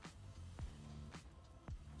honest.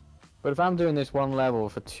 But if I'm doing this one level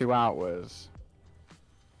for 2 hours...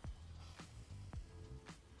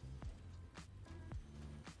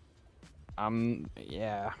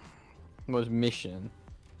 yeah. Was mission.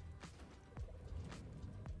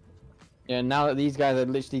 Yeah, now that these guys are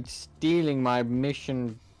literally stealing my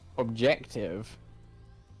mission objective.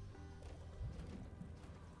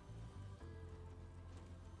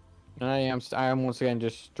 I am once again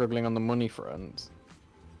just struggling on the money front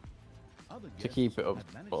to keep it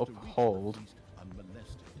uphold.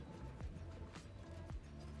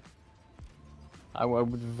 I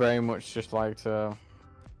would very much just like to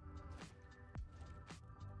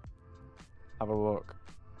have a look.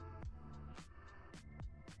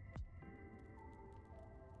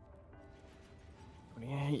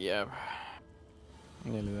 Yeah,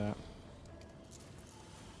 nearly that.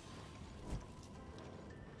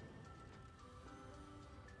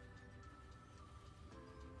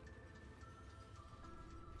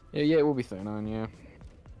 Yeah, it will be 39, yeah.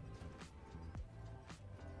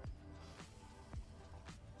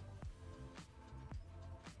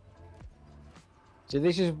 So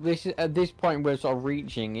this is at this point we're sort of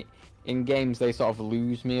reaching it in games. They sort of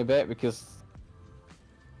lose me a bit because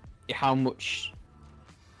how much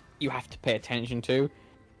you have to pay attention to.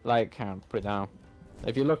 Like, put it down.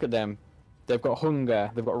 If you look at them, they've got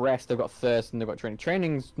hunger, they've got rest, they've got thirst, and they've got training.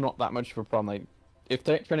 Training's not that much of a problem. Like, if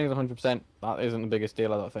training is 100%, that isn't the biggest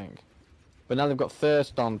deal, I don't think. But now they've got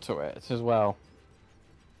thirst onto it as well.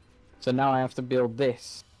 So now I have to build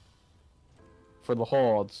this for the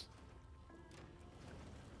hordes.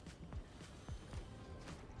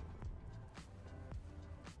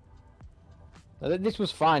 Now, this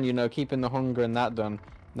was fine, you know, keeping the hunger and that done.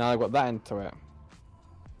 Now I've got that into it.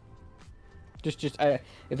 If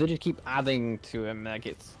they just keep adding to him, like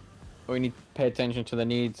it's, we need to pay attention to the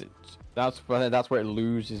needs. That's where it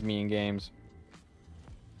loses me in games.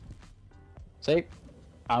 See,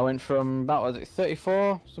 I went from about, was it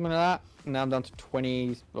 34, something like that. Now I'm down to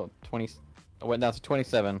 20. Well, 20. I went down to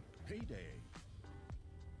 27. Payday.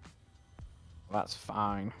 That's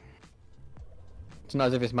fine. It's not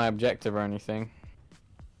as if it's my objective or anything.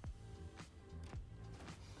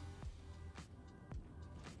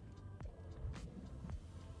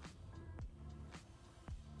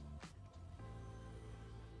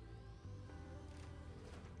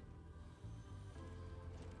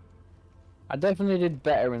 I definitely did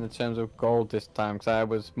better in the terms of gold this time because I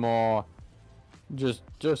was more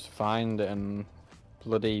just find it and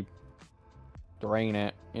bloody drain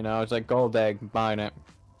it. You know, it's like gold egg, mine it.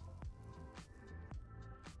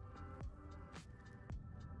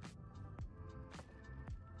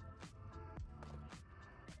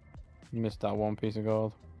 Missed that one piece of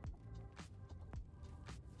gold.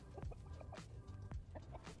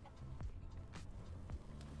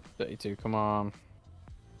 $32, come on.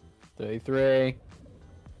 33.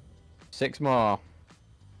 6 more.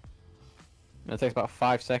 It takes about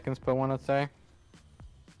 5 seconds per one, I'd say.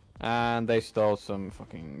 And they stole some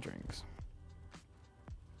fucking drinks.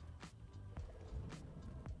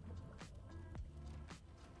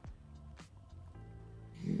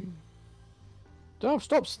 Don't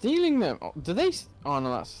stop stealing them. Oh, do they? Oh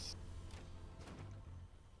no, that's.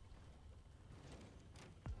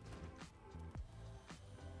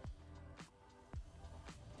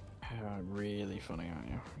 Really funny, aren't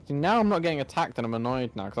you? See, now I'm not getting attacked and I'm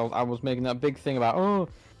annoyed now because I was making that big thing about, oh,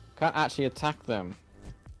 can't actually attack them.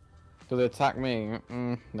 Do they attack me?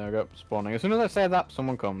 No, go spawning. As soon as I say that,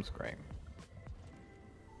 someone comes. Great.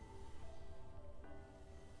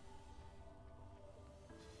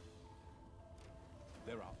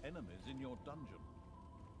 There are enemies in your dungeon.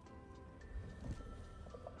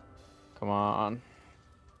 Come on.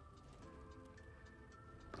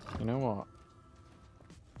 You know what?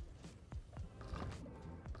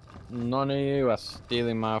 None of you are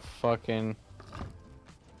stealing my fucking...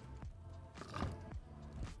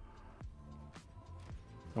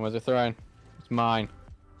 And where's it throwing? It's mine.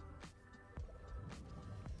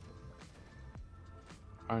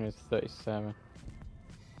 Mine is 37.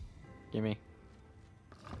 Gimme.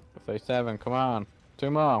 37, come on. 2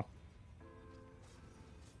 more.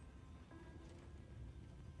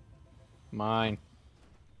 Mine.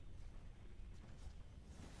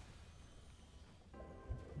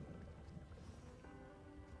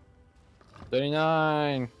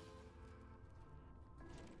 $39.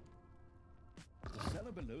 The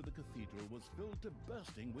cellar below the cathedral was filled to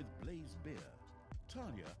bursting with blazed beer.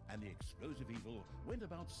 Thalia and the explosive evil went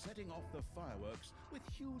about setting off the fireworks with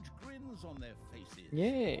huge grins on their faces.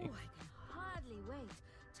 Yay. Oh, I can hardly wait.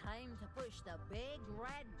 Time to push the big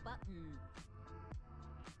red button.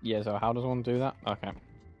 Yeah, so how does one do that? Okay.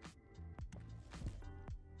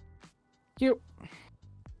 Cute.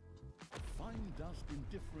 Fine dust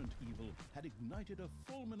indifferent evil had ignited a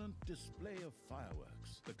fulminant display of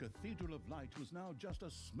fireworks. The Cathedral of Light was now just a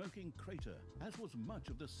smoking crater, as was much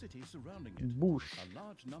of the city surrounding it. Boosh. A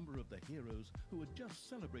large number of the heroes who had just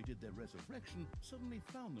celebrated their resurrection suddenly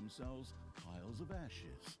found themselves piles of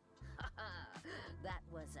ashes. That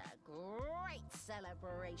was a great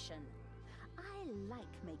celebration. I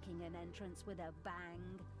like making an entrance with a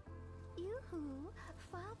bang. Yoo-hoo,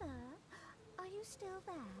 Father, are you still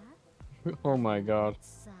there? Oh my god.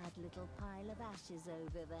 Sad little pile of ashes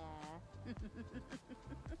over there.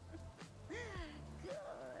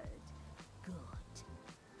 Good. Good.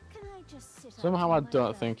 Can I just sit Somehow up I in my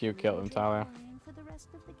don't think you bed killed him, and Thalia. drink wine for the rest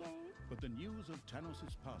of the game? But the news of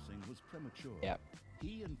Tanos' passing was premature. Yep.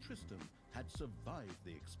 He and Tristan had survived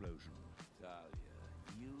the explosion. Thalia,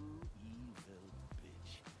 you evil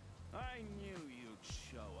bitch. I knew you'd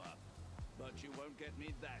show up, but you won't get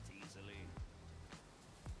me that easily.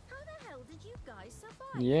 How the hell did you guys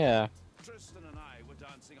survive? Yeah. Tristan and I were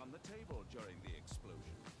dancing on the table during the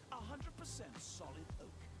explosion. 100% solid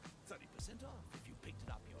oak. 30% off if you picked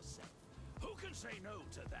it up yourself. Who can say no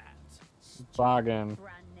to that? Bargain.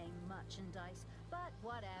 Brand name merchandise, but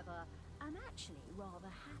whatever. I'm actually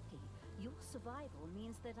rather happy. Your survival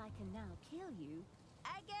means that I can now kill you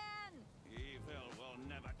again. Evil will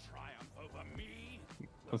never triumph over me.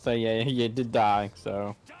 I'll say, yeah, you did die,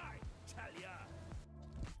 so. Die, Thalia!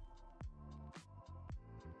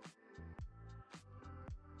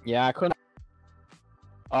 Yeah, I couldn't.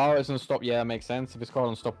 Oh, it's unstoppable. Yeah, that makes sense. If it's called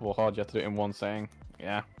Unstoppable Horde, you have to do it in one saying.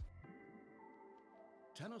 Yeah.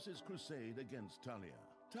 Tanos' crusade against Thalia.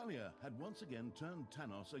 Thalia had once again turned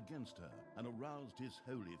Tanos against her and aroused his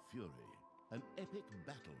holy fury. An epic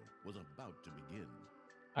battle was about to begin.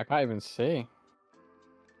 I can't even see.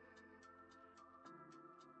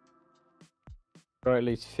 Or at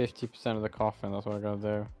least 50% of the coffin, that's what I gotta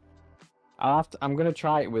do. I'm gonna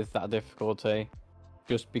try it with that difficulty.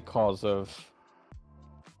 Just because of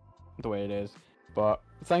the way it is. But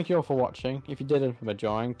thank you all for watching. If you did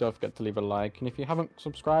enjoy, don't forget to leave a like. And if you haven't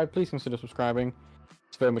subscribed, please consider subscribing.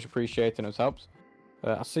 It's very much appreciated and it helps.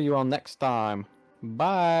 I'll see you all next time.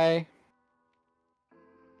 Bye!